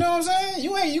 You know what I'm saying?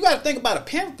 You got to think about a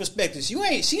parent perspective. She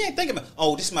ain't thinking about,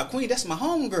 oh, this is my queen, that's my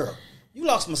homegirl. You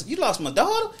lost my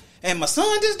daughter and my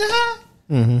son just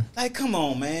died? Like, come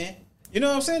on, man. You know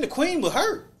what I'm saying? The queen was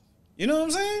hurt. You know what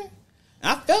I'm saying?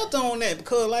 I felt on that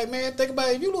because, like, man, think about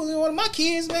it. If you lose one of my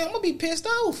kids, man, I'm going to be pissed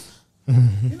off.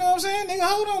 You know what I'm saying? Nigga,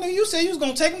 hold on. Nigga, you said you was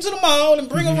going to take him to the mall and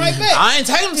bring him right back. I ain't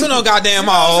taking him to no goddamn You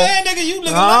know what mall. I'm saying, nigga? You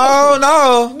looking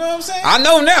No. You know what I'm saying? I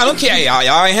know now. I don't care.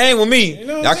 Y'all ain't hang with me. You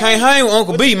know what Y'all I'm can't saying? hang with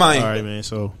Uncle B, man. All right, man.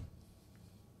 So,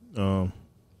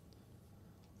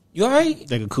 You all right?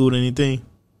 that conclude anything?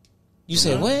 You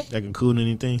said what? That conclude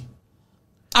anything?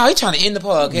 Oh, he trying to end the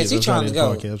podcast. He trying to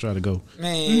go. Podcast. Try to go.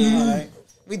 Man, All right.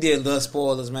 we did little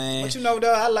spoilers, man. But you know,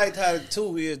 though, I liked how the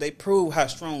 2 years they proved how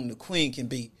strong the queen can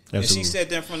be. And she Absolutely. sat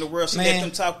there from the world. She Man. let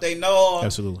them talk they know.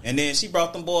 Absolutely. And then she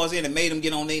brought them boys in and made them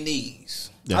get on their knees.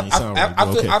 That ain't sound right.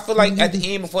 but okay. I feel like at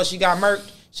the end before she got murked,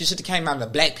 she should have came out in the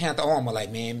Black Panther armor, like,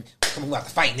 man, come on, we got to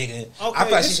fight, nigga. I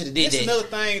feel like she should have did That's that. another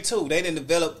thing too. They didn't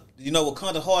develop,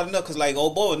 Wakanda hard enough because, like,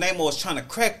 old boy Namor was trying to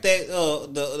crack that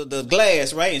the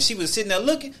glass, right? And she was sitting there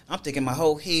looking. I'm thinking in my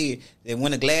whole head that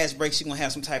when the glass breaks, she gonna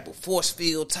have some type of force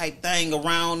field type thing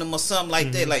around them or something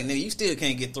like that. Like, nigga, you still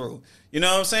can't get through. You know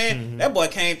what I'm saying? That boy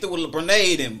came through with a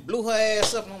grenade and blew her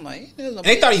ass up. And I'm like, And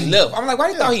they thought he left. I'm like,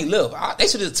 why they thought he left? They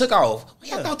should have took off.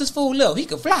 I thought this fool left. He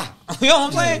could fly. You know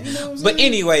what I'm saying? But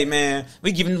anyway, man,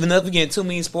 we giving enough again. Too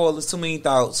many spoilers, too many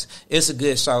thoughts. It's a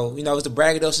good show. It's the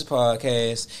Braggadocious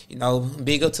podcast.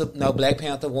 Big up to Black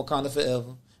Panther, Wakanda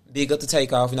Forever. Big up to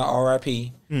Takeoff,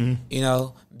 R.I.P.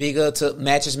 Big up to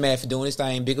Mattress Matt for doing his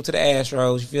thing. Big up to the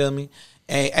Astros. You feel me?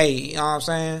 Hey, you know what I'm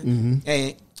saying?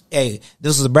 And hey,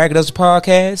 this is a Braggadocious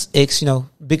podcast,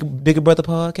 bigger brother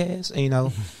podcast, and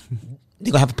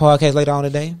they're gonna have a podcast later on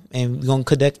today, and we're gonna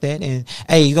conduct that, and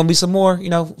hey, you're gonna be some more,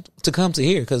 to come to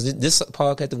here because this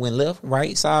podcast went left,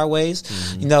 right,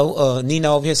 sideways.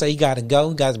 Nino over here say he gotta go,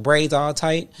 he got his braids all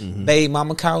tight. Baby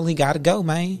mama calling, he gotta go,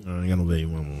 man. I ain't got no baby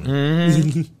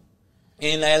mama.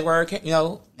 And last word,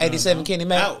 87 Kenny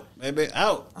Mac. out, baby,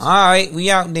 out. All right, we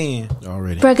out then.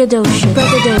 Already. Braggadocious.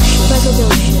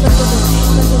 Braggadocious.